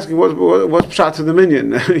 Michael is asking, what's pshat to the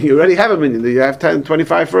minyan? You already have a minyan. You have 10,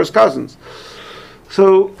 25 first cousins.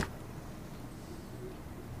 So,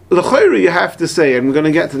 l'chayra, you have to say, and we're going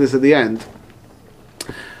to get to this at the end,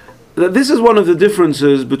 that this is one of the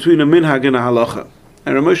differences between a minhag and a halacha.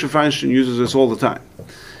 And Rav Moshe Feinstein uses this all the time.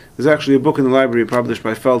 There's actually a book in the library published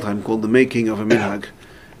by Feldheim called The Making of a Minhag.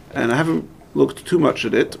 And I haven't looked too much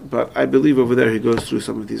at it, but I believe over there he goes through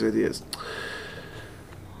some of these ideas.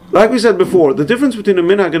 Like we said before, the difference between a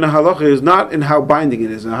minhag and a halacha is not in how binding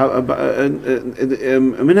it is. A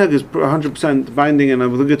minhag is 100% binding and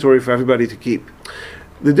obligatory for everybody to keep.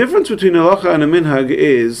 The difference between a halacha and a minhag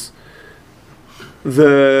is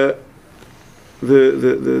the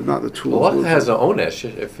not the tool. Well, halacha has an onesh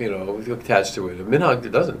if you attach to it. A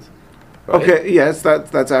minhag doesn't. Right? Okay. Yes,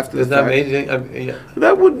 that's after. Isn't that amazing?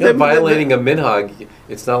 That would violating a minhag.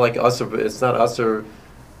 It's not like usher. It's not usher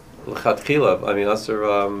l'chatchila. I mean usher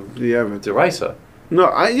deraisa. No,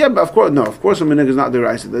 but of course, no. Of course, a minhag is not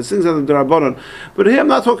deraisa. There's things that are derabanan. But here, I'm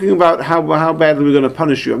not talking about how badly we're going to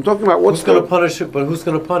punish you. I'm talking about who's going to punish you. But who's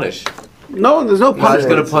going to punish? No, there's no punishment. Who's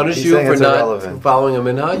going to punish you for not following a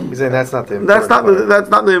minhag? He's saying that's not the. That's not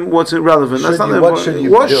what's irrelevant. That's not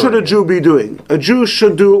what should a Jew be doing? A Jew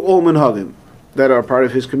should do all minhagim that are part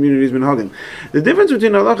of his community's minhagim. The difference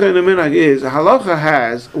between halacha and a minhag is halacha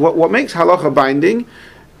has what makes halacha binding.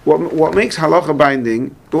 What makes halacha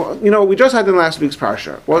binding? We just had in last week's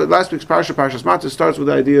parsha. Well, last week's parsha, Parshas Matzah, starts with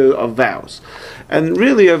the idea of vows, and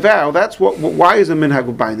really a vow. That's why is a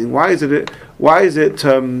minhag binding? Why is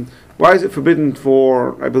it forbidden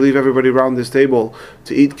for, I believe, everybody around this table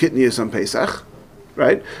to eat kitnius on Pesach?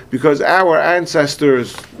 Right? Because our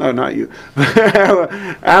ancestors, no, not you. One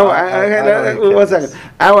second.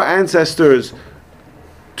 Our ancestors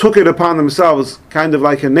took it upon themselves, kind of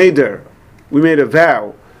like a neder. We made a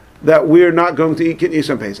vow that we're not going to eat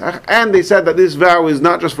kitnius on Pesach, and they said that this vow is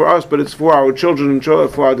not just for us, but it's for our children and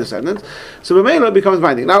for our descendants. So B'meila becomes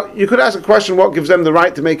binding. Now, you could ask a question: what gives them the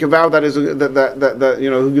right to make a vow? Who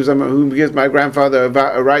gives my grandfather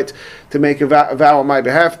a right to make a vow on my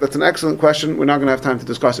behalf? That's an excellent question. We're not going to have time to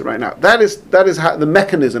discuss it right now. That is how, the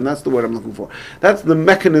mechanism. That's the word I'm looking for. That's the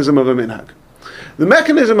mechanism of a minhag. The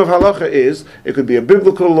mechanism of halacha is, it could be a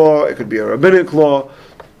biblical law, it could be a rabbinic law,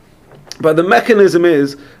 but the mechanism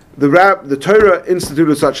is, the Torah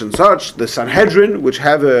instituted such and such, the Sanhedrin, which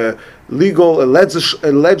have a legal, a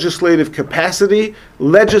legislative capacity,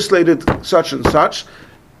 legislated such and such,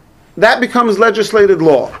 that becomes legislated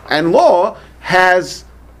law. And law has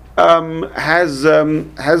how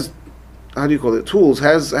do you call it, tools,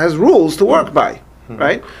 has rules to work by,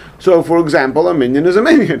 right? So, for example, a minyan is a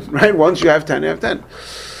minyan, right? Once you have 10, you have 10.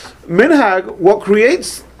 Minhag, what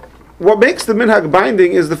makes the minhag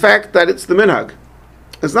binding is the fact that it's the minhag.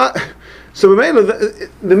 It's not, so the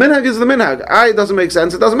minhag is the minhag. It doesn't make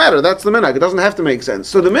sense, it doesn't matter, that's the minhag, it doesn't have to make sense.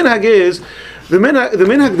 So the minhag is, the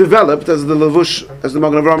minhag developed, as the Levush, as the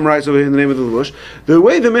Magen Avraham writes over here in the name of the Levush, the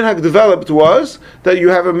way the minhag developed was that you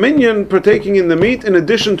have a minyan partaking in the meat in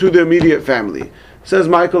addition to the immediate family. Says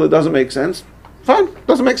Michael, it doesn't make sense. Fine,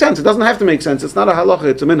 doesn't make sense. It doesn't have to make sense. It's not a halacha,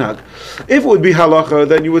 it's a minhag. If it would be halacha,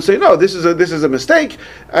 then you would say, no, this is a mistake,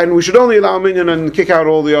 and we should only allow a minyan and kick out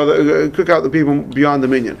all the other, kick out the people beyond the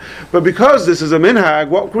minyan. But because this is a minhag,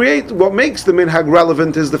 what makes the minhag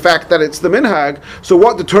relevant is the fact that it's the minhag. So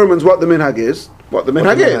what determines what the minhag is? What the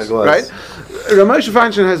minhag is, right? Ramosha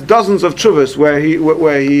Feinstein has dozens of tshuvas where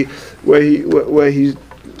he,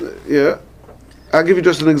 yeah. I'll give you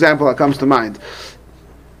just an example that comes to mind.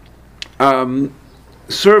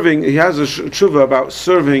 Serving, he has a tshuva about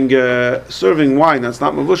serving wine that's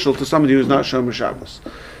not mavushal to somebody who's not shomer Shabbos.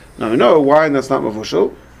 Now we know wine that's not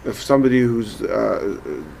mavushal, if somebody who's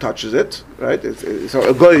touches it, right? So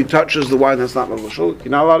a goy touches the wine that's not mavushal,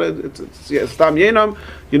 you're not allowed. It's tam yenam.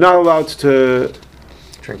 You're not allowed to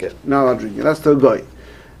drink it. Not allowed to drink it. That's the goy.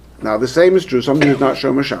 Now the same is true. Somebody who's not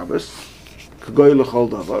shomer Shabbos, goy l'chol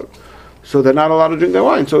davar. So they're not allowed to drink their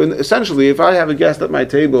wine. So essentially, if I have a guest at my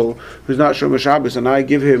table who's not shomer Shabbos and I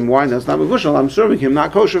give him wine that's not mavushal, I'm serving him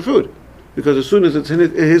not kosher food, because as soon as it's in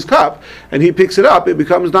his cup and he picks it up, it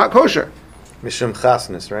becomes not kosher. Mishum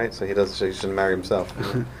chasness, right? So he shouldn't marry himself.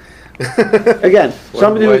 Again,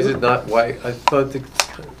 somebody. Why is it not? Why I thought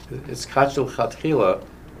it's kachel chatchila,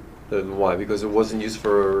 the wine, because it wasn't used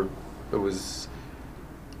for. It was.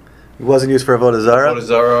 It wasn't used for avodah zarah. Avodah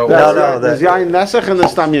zarah. No. There's yain nesach and the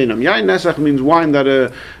stam yenam. Yain nesach means wine that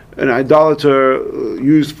an idolater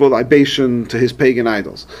used for libation to his pagan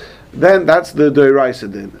idols. Then that's the Doraisa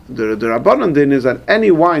din. The Rabbanan din is that any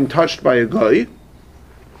wine touched by a goy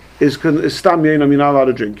is stam yenam. You're not allowed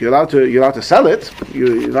to drink. You're allowed to sell it.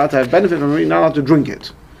 You're allowed to have benefit from it. You're not allowed to drink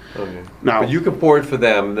it. Okay. Now, but you can pour it for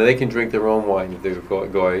them, then they can drink their own wine if they're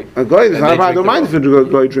goy. A goy, I don't mind if a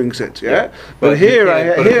goy drinks it, yeah. But here I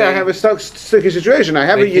have a sticky situation. I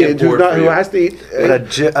have a yid who has to eat.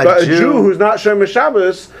 But a Jew who's not shomer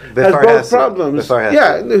Shabbos has both problems.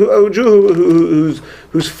 Yeah, a Jew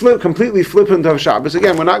who's completely flippant of Shabbos.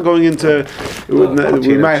 Again, we're not going into.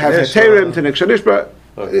 We might have heterim to Nishanish, but.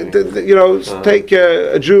 Okay. Take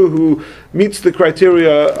a Jew who meets the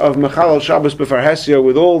criteria of Mechalal Shabbos B'far Hesia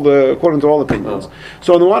according to all opinions.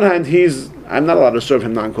 So on the one hand, I'm not allowed to serve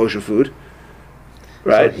him non-kosher food,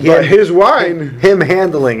 right? So but his wine, him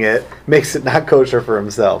handling it makes it not kosher for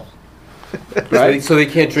himself. Right? So they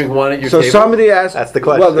can't drink wine at your table? So somebody asked... That's the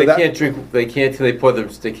question. Well, they can't drink, they can't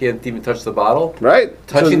even touch the bottle? Right.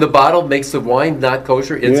 Touching the bottle makes the wine not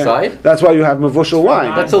kosher inside? Yeah. That's why you have mavushal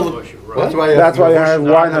wine. That's why you have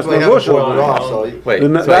wine that's mavushal.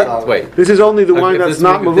 Wait. This is only the wine that's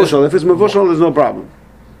not mavushal. If it's mavushal, there's no problem.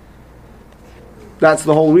 That's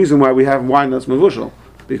the whole reason why we have wine that's mavushal.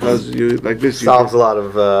 Because solves a lot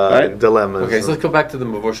of dilemmas. Okay, so let's go back to the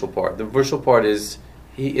mavushal part. The mavushal part is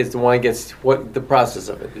the wine gets the process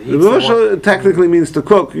of it. The mavushal technically means to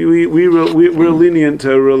cook. We're lenient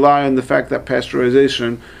to rely on the fact that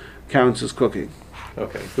pasteurization counts as cooking.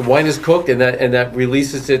 Okay, the wine is cooked, and that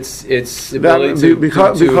releases its ability to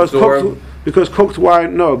absorb. Because cooked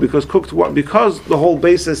wine because the whole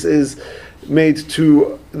basis is made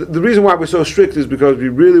to. The reason why we're so strict is because we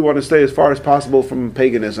really want to stay as far as possible from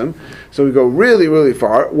paganism. So we go really, really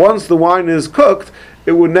far. Once the wine is cooked,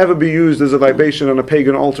 it would never be used as a libation on a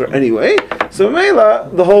pagan altar anyway. So Mela,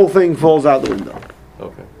 the whole thing falls out the window.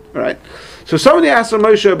 Okay. All right. So somebody asked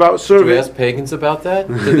Moshe about serving. Did you ask pagans about that?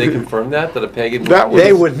 Did they confirm that a pagan?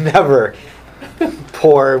 They would never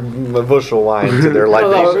pour mavushal wine to their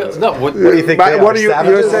libations. No, what do you think?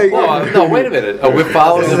 You're saying? No, wait a minute. We're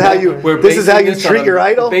following. This is how you treat your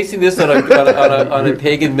idol. We're basing this on a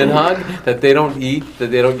pagan minhag that they don't eat, that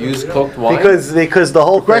they don't use cooked wine. Because the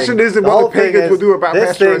whole question isn't what the pagans will do about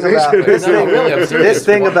pasteurization. This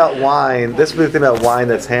thing about wine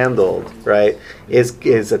that's handled, right,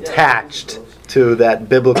 is attached to that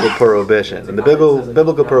biblical prohibition, and the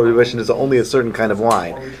biblical prohibition is only a certain kind of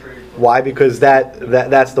wine. Why? Because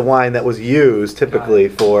that's the wine that was used typically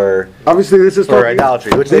for Obviously, this is talking-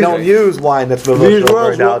 idolatry, which they these- don't use wine that's these mevushal for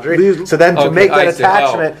words- idolatry. these- So then to Okay, make that I see.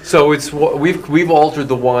 attachment, Oh, so it's we've altered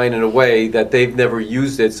the wine in a way that they've never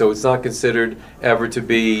used it, so it's not considered ever to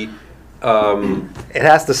be it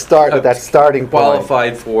has to start with that starting point.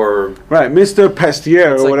 qualified for. Right, Mr.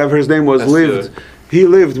 Pestier, It's or like- whatever his name was, that's lived. He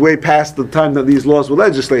lived way past the time that these laws were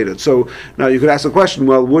legislated. So now you could ask the question: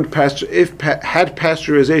 well, had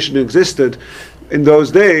pasteurization existed in those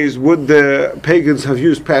days, would the pagans have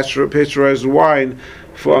used pasteurized wine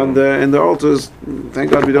in the altars?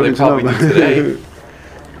 Thank God we don't They need to know. probably do today.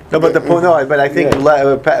 No, but the point, but I think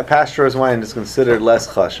pasteurized wine is considered less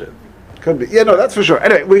chashiv. Could be. Yeah, no, that's for sure.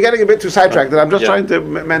 Anyway, we're getting a bit too sidetracked, and I'm just Yeah. trying to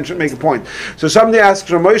make a point. So somebody asks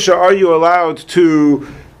Ramosha, are you allowed to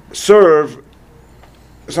serve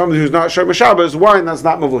somebody who's not Shomer Shabbos wine that's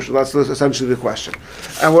not mavushal? That's essentially the question.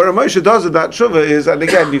 And what Ramosha does in that tshuva is, and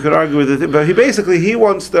again, you could argue with it, but he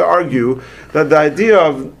wants to argue that the idea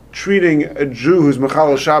of treating a Jew who's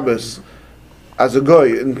Mechalel Shabbos as a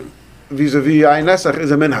goy vis-a-vis Ayin Nesach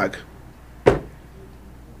is a minhag.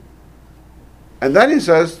 And then he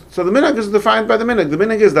says, so the minhag is defined by the minhag. The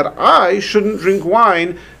minhag is that I shouldn't drink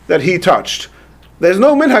wine that he touched. There's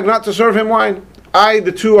no minhag not to serve him wine.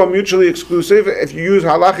 The two are mutually exclusive. If you use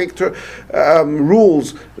halachic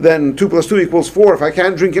rules, then 2 + 2 = 4. If I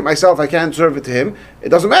can't drink it myself, I can't serve it to him. It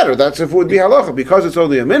doesn't matter. That's if it would be halacha. Because it's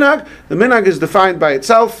only a minhag, the minhag is defined by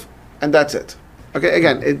itself, and that's it. Okay,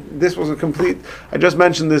 again, this was a complete... I just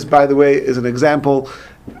mentioned this, by the way, as an example.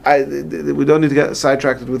 We don't need to get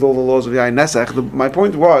sidetracked with all the laws of Yain Nesach. My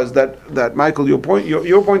point was that Michael, your point is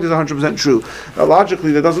 100% true.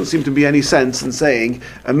 Logically, there doesn't seem to be any sense in saying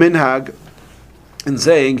a minhag,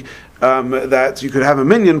 that you could have a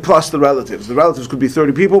minyan plus the relatives. The relatives could be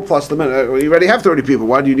 30 people plus the minyan. Well, you already have 30 people.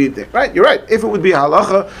 Why do you need that? Right, you're right. If it would be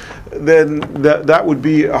halacha, then that would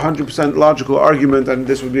be a 100% logical argument, and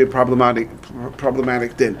this would be a problematic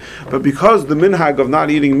din. But because the minhag of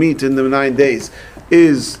not eating meat in the 9 days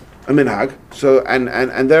is a minhag, so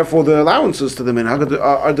and therefore the allowances to the minhag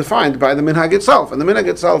are defined by the minhag itself, and the minhag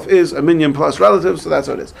itself is a minyan plus relatives, so that's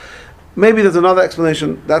what it is. Maybe there's another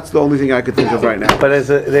explanation. That's the only thing I could think of right now. But there's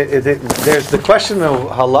the question of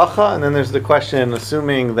halacha, and then there's the question,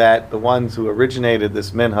 assuming that the ones who originated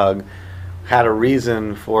this minhag had a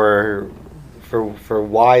reason for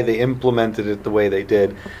why they implemented it the way they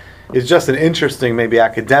did, is just an interesting, maybe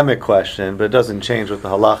academic question, but it doesn't change what the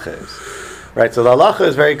halacha is. Right, so the halacha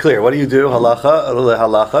is very clear. What do you do?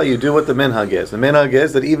 Halacha, you do what the minhag is. The minhag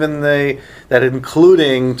is that even that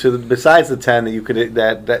including besides the 10 that you could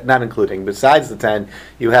that not including besides the 10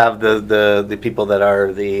 you have the people that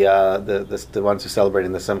are the ones who are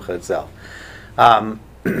celebrating the simcha itself.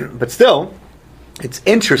 But still, it's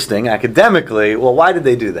interesting academically. Well, why did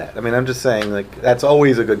they do that? I mean, I'm just saying, like, that's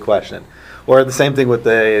always a good question. Or the same thing with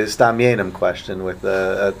the Stam Yenim question with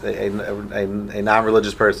a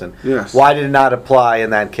non-religious person. Yes. Why did it not apply in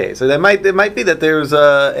that case? So it might be that there's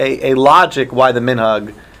a logic why the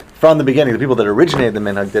minhag from the beginning, the people that originated the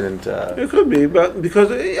minhag didn't. It could be, but because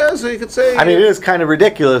so you could say. I mean, it is kind of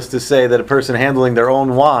ridiculous to say that a person handling their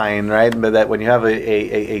own wine, right? But that when you have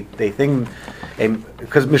a thing,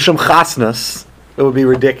 because mishum chasnas. It would be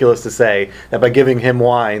ridiculous to say that by giving him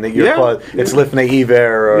wine that it's lifnei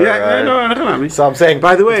iver. No. So I'm saying,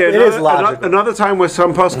 By the way, it is logical. another time where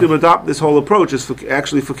some poskim adopt this whole approach is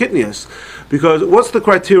actually for kitnius, because what's the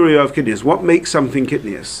criteria of kitnius? What makes something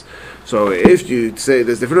kitnius? So if you say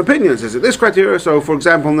there's different opinions, is it this criteria? So for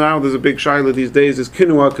example, now there's a big shaila these days: is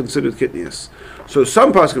quinoa considered kitnius? So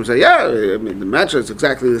some poskim say, I mean the matcha is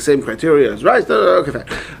exactly the same criteria as rice. Okay, fine.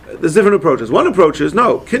 There's different approaches. One approach is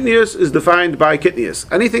no. Kitnius is defined by kitnius.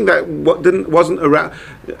 Anything that wasn't around,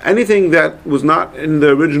 anything that was not in the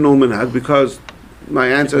original minhag, because my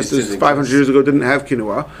ancestors 500 years ago didn't have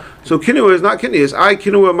quinoa. So quinoa is not kitnius.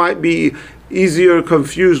 Quinoa might be easier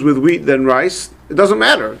confused with wheat than rice. It doesn't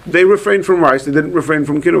matter. They refrained from rice. They didn't refrain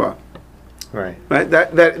from quinoa. Right.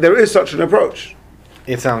 That there is such an approach.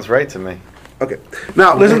 It sounds right to me. Okay.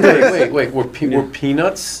 Now listen to this. Wait. Were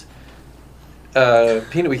peanuts? We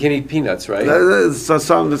can't eat peanuts, right? That's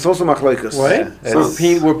also machlekes.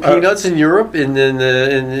 What? Were peanuts in Europe in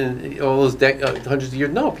all those hundreds of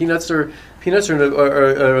years? No, peanuts are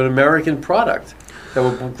an American product that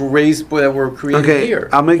were raised, that were created here.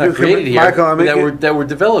 I'll make you created here, Michael. that were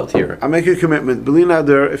developed here. I'll make you a commitment.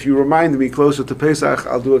 Belina, if you remind me closer to Pesach,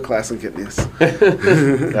 I'll do a class in kitnius.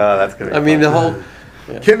 That's good. I mean, the whole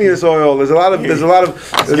Kitnius oil. There's a lot of.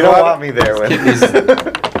 You don't want me there with.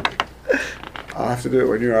 have to do it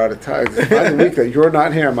when you're out of time. Find the week that you're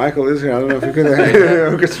not here. Michael is here. I don't know if you can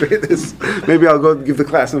orchestrate this. Maybe I'll go give the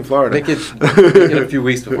class in Florida. Make it a few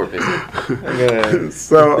weeks before Pesach.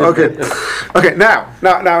 So okay. Now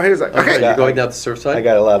here's like okay. You're going down to Surfside? I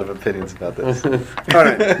got a lot of opinions about this. All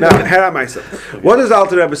right. Now here am myself. What does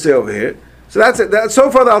Alter Rebbe say over here? So that's it.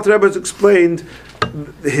 So far, the Alter Rebbe has explained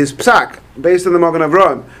his psak based on the Magen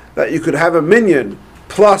Avraham that you could have a minyan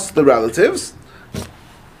plus the relatives,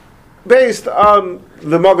 based on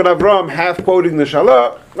the Magen Avraham half quoting the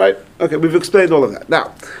Shalah, right? Okay, we've explained all of that.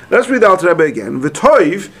 Now, let's read the Alter Rebbe again.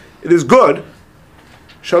 V'toiv, it is good.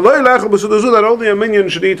 Shaloi lechel b'sudah zu, that only a minyan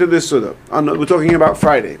should eat in this sudah. We're talking about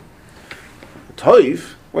Friday.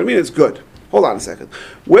 Toiv, what do you mean it's good? Hold on a second.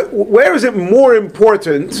 Where is it more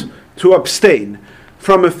important to abstain?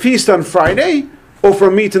 From a feast on Friday or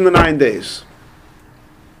from meat in the 9 days?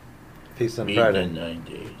 Feast on Meat Friday. in 9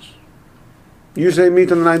 days. You say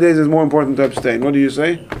meat in the 9 days is more important to abstain. What do you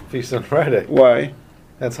say? Feast on Friday. Why?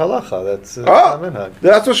 That's halacha. That's minhag.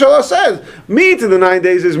 That's what Shalah says. Meat in the 9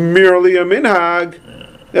 days is merely a minhag.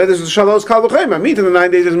 Yeah, this is Shalah's Kal V'Chema. Meat in the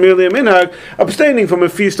 9 days is merely a minhag. Abstaining from a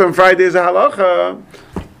feast on Friday is a halacha.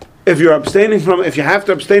 If you have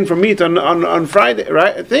to abstain from meat on Friday,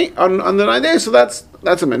 right? I think on the 9 days, so that's a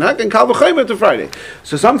minhag, and Kal V'Chema to Friday.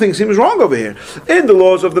 So something seems wrong over here. In the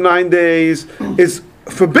laws of the 9 days, it's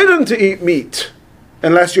forbidden to eat meat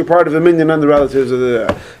unless you're part of the minyan and the relatives of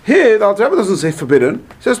the. Here, the Alter Rebbe doesn't say forbidden;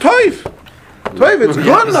 it says toiv. Toiv, it's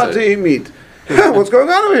good not to eat meat. What's going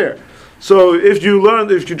on over here? So if you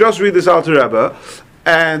just read this Alter Rebbe,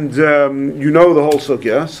 and you know the whole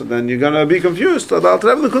sugya, so then you're gonna be confused. So the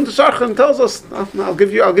Alter Rebbe L'Kunta Sarchan tells us, I'll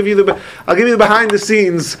give you the behind the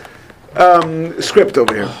scenes script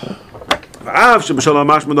over here.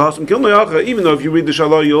 Even though if you read the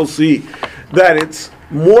Shalah, you'll see that it's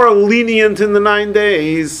more lenient in the 9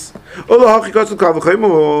 days.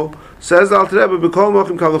 Says the Alter Rebbe, the Kal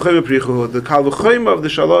V'Chema of the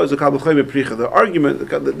Shalah is a Kal V'Chema Pricha. The argument,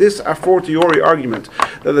 this a fortiori argument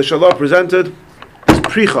that the Shalah presented is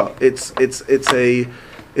Pricha. It's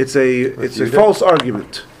a false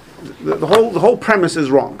argument. The whole premise is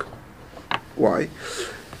wrong. Why?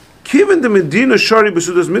 Given the Medina Shari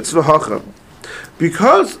B'Sudas Mitzvah Hacha,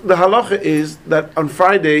 because the halacha is that on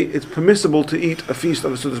Friday it's permissible to eat a feast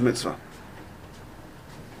of a Sudas Mitzvah.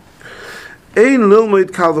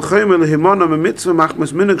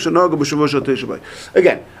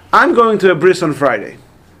 Again, I'm going to a bris on Friday,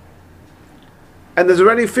 and there's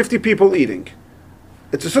already 50 people eating.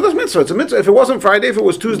 It's a Sudas Mitzvah. It's a mitzvah. If it wasn't Friday, if it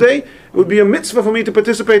was Tuesday, it would be a mitzvah for me to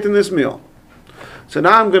participate in this meal. So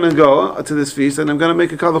now I'm going to go to this feast and I'm going to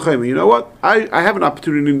make a Kal V'Chema. You know what? I have an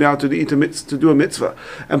opportunity now to do a mitzvah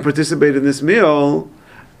and participate in this meal.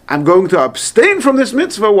 I'm going to abstain from this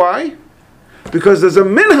mitzvah. Why? Because there's a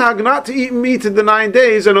minhag not to eat meat in the 9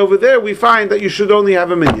 days, and over there we find that you should only have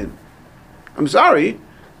a minyan. I'm sorry.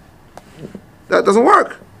 That doesn't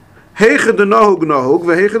work. Right.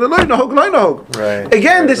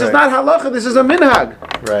 Again, this is not halacha, this is a minhag.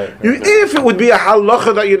 Right. If it would be a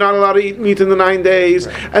halacha that you're not allowed to eat meat in the 9 days,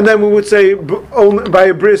 and then we would say by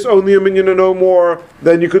a bris only a minyan and no more,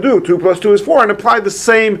 then you could do 2 + 2 is 4 and apply the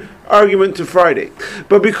same argument to Friday.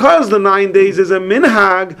 But because the 9 days is a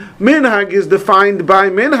minhag is defined by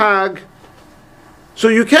minhag, so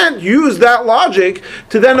you can't use that logic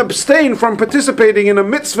to then abstain from participating in a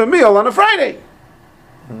mitzvah meal on a Friday.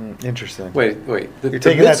 Interesting. Wait. You're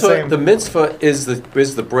taking that same. The mitzvah is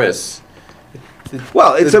the bris.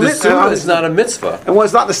 Well, it's the a mitzvah. It's not a mitzvah. And well,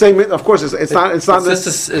 it's not the same. Of course, it's not. It's not.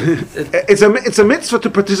 It's a mitzvah to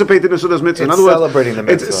participate in a Sudas mitzvah. In other words, celebrating the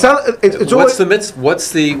mitzvah. It's what's the mitzvah?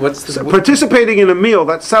 What's the participating in a meal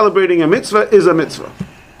that's celebrating a mitzvah is a mitzvah.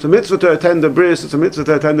 It's a mitzvah to attend a bris. It's a mitzvah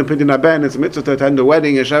to attend a pidyon haben. It's a mitzvah to attend a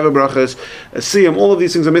wedding, a sheva brachas, a siyum. All of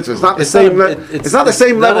these things are mitzvahs. It's not the same. It's not the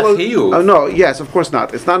same level. No, yes, of course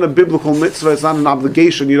not. It's not a biblical mitzvah. It's not an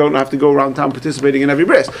obligation. You don't have to go around town participating in every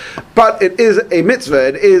bris. But it is a mitzvah.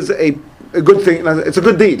 It is a good thing. It's a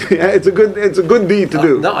good deed. It's a good deed to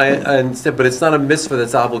do. No, I understand, but it's not a mitzvah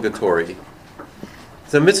that's obligatory.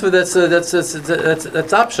 It's a mitzvah that's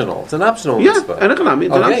optional. It's an optional mitzvah. Yeah, it's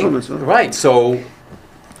an optional mitzvah. Right. So.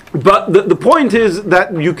 But the point is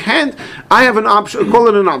that you can't. I have an option. Call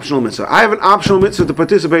it an optional mitzvah. I have an optional mitzvah to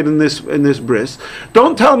participate in this bris.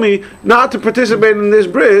 Don't tell me not to participate in this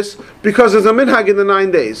bris because there's a minhag in the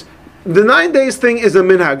 9 days. The 9 days thing is a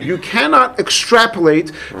minhag. You cannot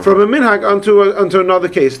extrapolate from a minhag onto another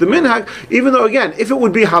case. The minhag, even though again, if it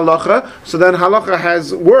would be halacha, so then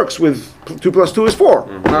halacha works with 2 + 2 is 4.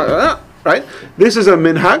 right? This is a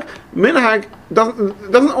minhag. Minhag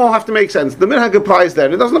doesn't all have to make sense. The minhag applies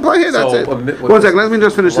there. It doesn't apply here. That's it. One second. Let me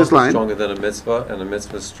just finish this line. Stronger than a mitzvah, and a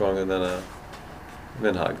mitzvah is stronger than a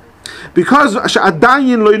minhag. Because since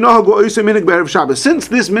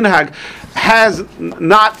this minhag has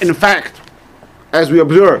not, in fact, as we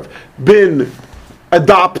observe, been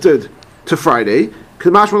adopted to Friday, as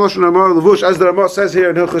the Ramah says here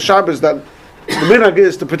in Hilchos Shabbos that the minhag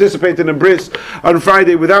is to participate in a bris on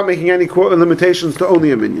Friday without making any limitations to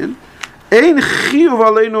only a minyan. We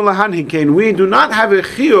do not have a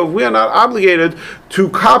chiyuv, we are not obligated to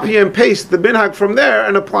copy and paste the minhag from there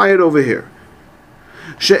and apply it over here.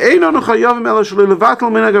 Our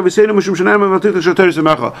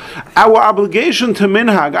obligation to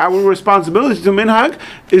minhag, our responsibility to minhag,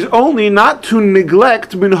 is only not to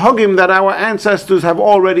neglect minhagim that our ancestors have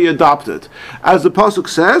already adopted. As the pasuk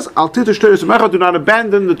says, "Al titish Torah semecha," do not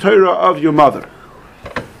abandon the Torah of your mother.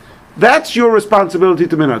 That's your responsibility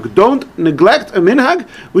to minhag. Don't neglect a minhag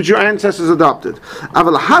which your ancestors adopted.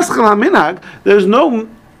 Aval haschal ha-minhag, there's no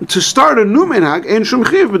to start a new minhag in shum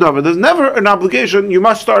chiyuv b'davar. There's never an obligation. You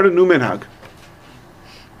must start a new minhag.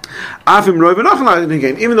 Afim roi v'nochan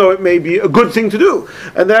again, even though it may be a good thing to do,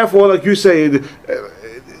 and therefore, like you say,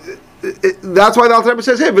 that's why the Alter Rebbe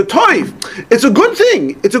says, "Hey, v'toiv." It's a good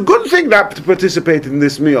thing. It's a good thing not to participate in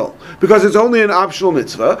this meal because it's only an optional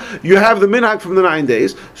mitzvah. You have the minhag from the 9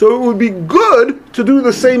 days, so it would be good to do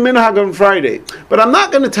the same minhag on Friday. But I'm not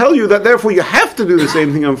going to tell you that. Therefore, you have to do the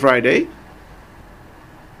same thing on Friday.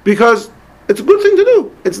 Because it's a good thing to do.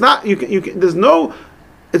 It's not. There's no.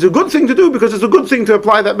 It's a good thing to do because it's a good thing to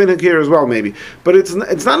apply that minhag here as well, maybe. But it's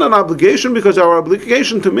not an obligation because our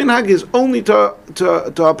obligation to minhag is only to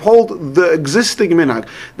uphold the existing minhag.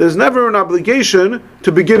 There's never an obligation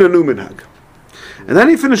to begin a new minhag. And then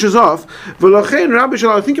he finishes off.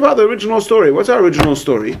 Think about the original story. What's our original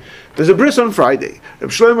story? There's a bris on Friday.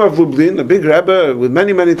 Reb Shlomo of Lublin, a big Rebbe with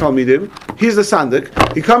many Talmidim, he's the sandik.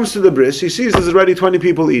 He comes to the bris. He sees there's already 20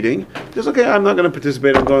 people eating. He says, "Okay, I'm not going to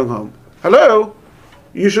participate. I'm going home." Hello?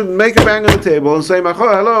 You should make a bang on the table and say,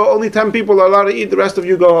 "Hello, only 10 people are allowed to eat. The rest of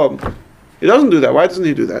you go home." He doesn't do that. Why doesn't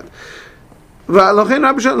he do that?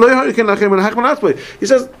 He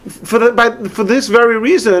says, for this very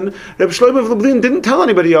reason, Reb Shlomo of Lublin didn't tell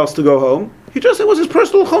anybody else to go home. It was his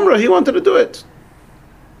personal chumrah. He wanted to do it.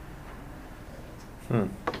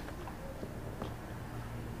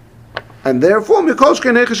 And therefore, and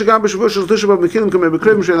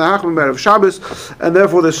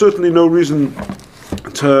therefore, there's certainly no reason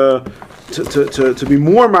to be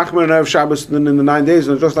more machmer in Erev Shabbos than in the 9 days.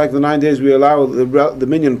 And just like the 9 days we allow the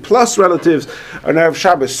minyan plus relatives on Erev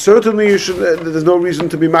Shabbos, certainly there's no reason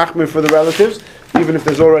to be machmer for the relatives, even if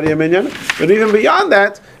there's already a minyan. But even beyond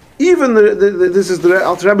that, even this is the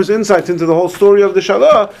Alter Rebbe's insight into the whole story of the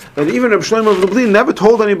Shalah, that even Reb Shlomo of Lublin never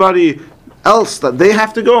told anybody else that they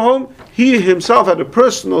have to go home. He himself had a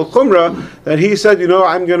personal chumrah that he said,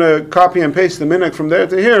 I'm going to copy and paste the minhag from there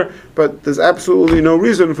to here, but there's absolutely no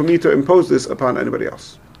reason for me to impose this upon anybody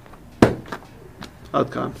else.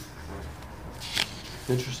 Ad Khan.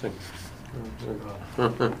 Interesting.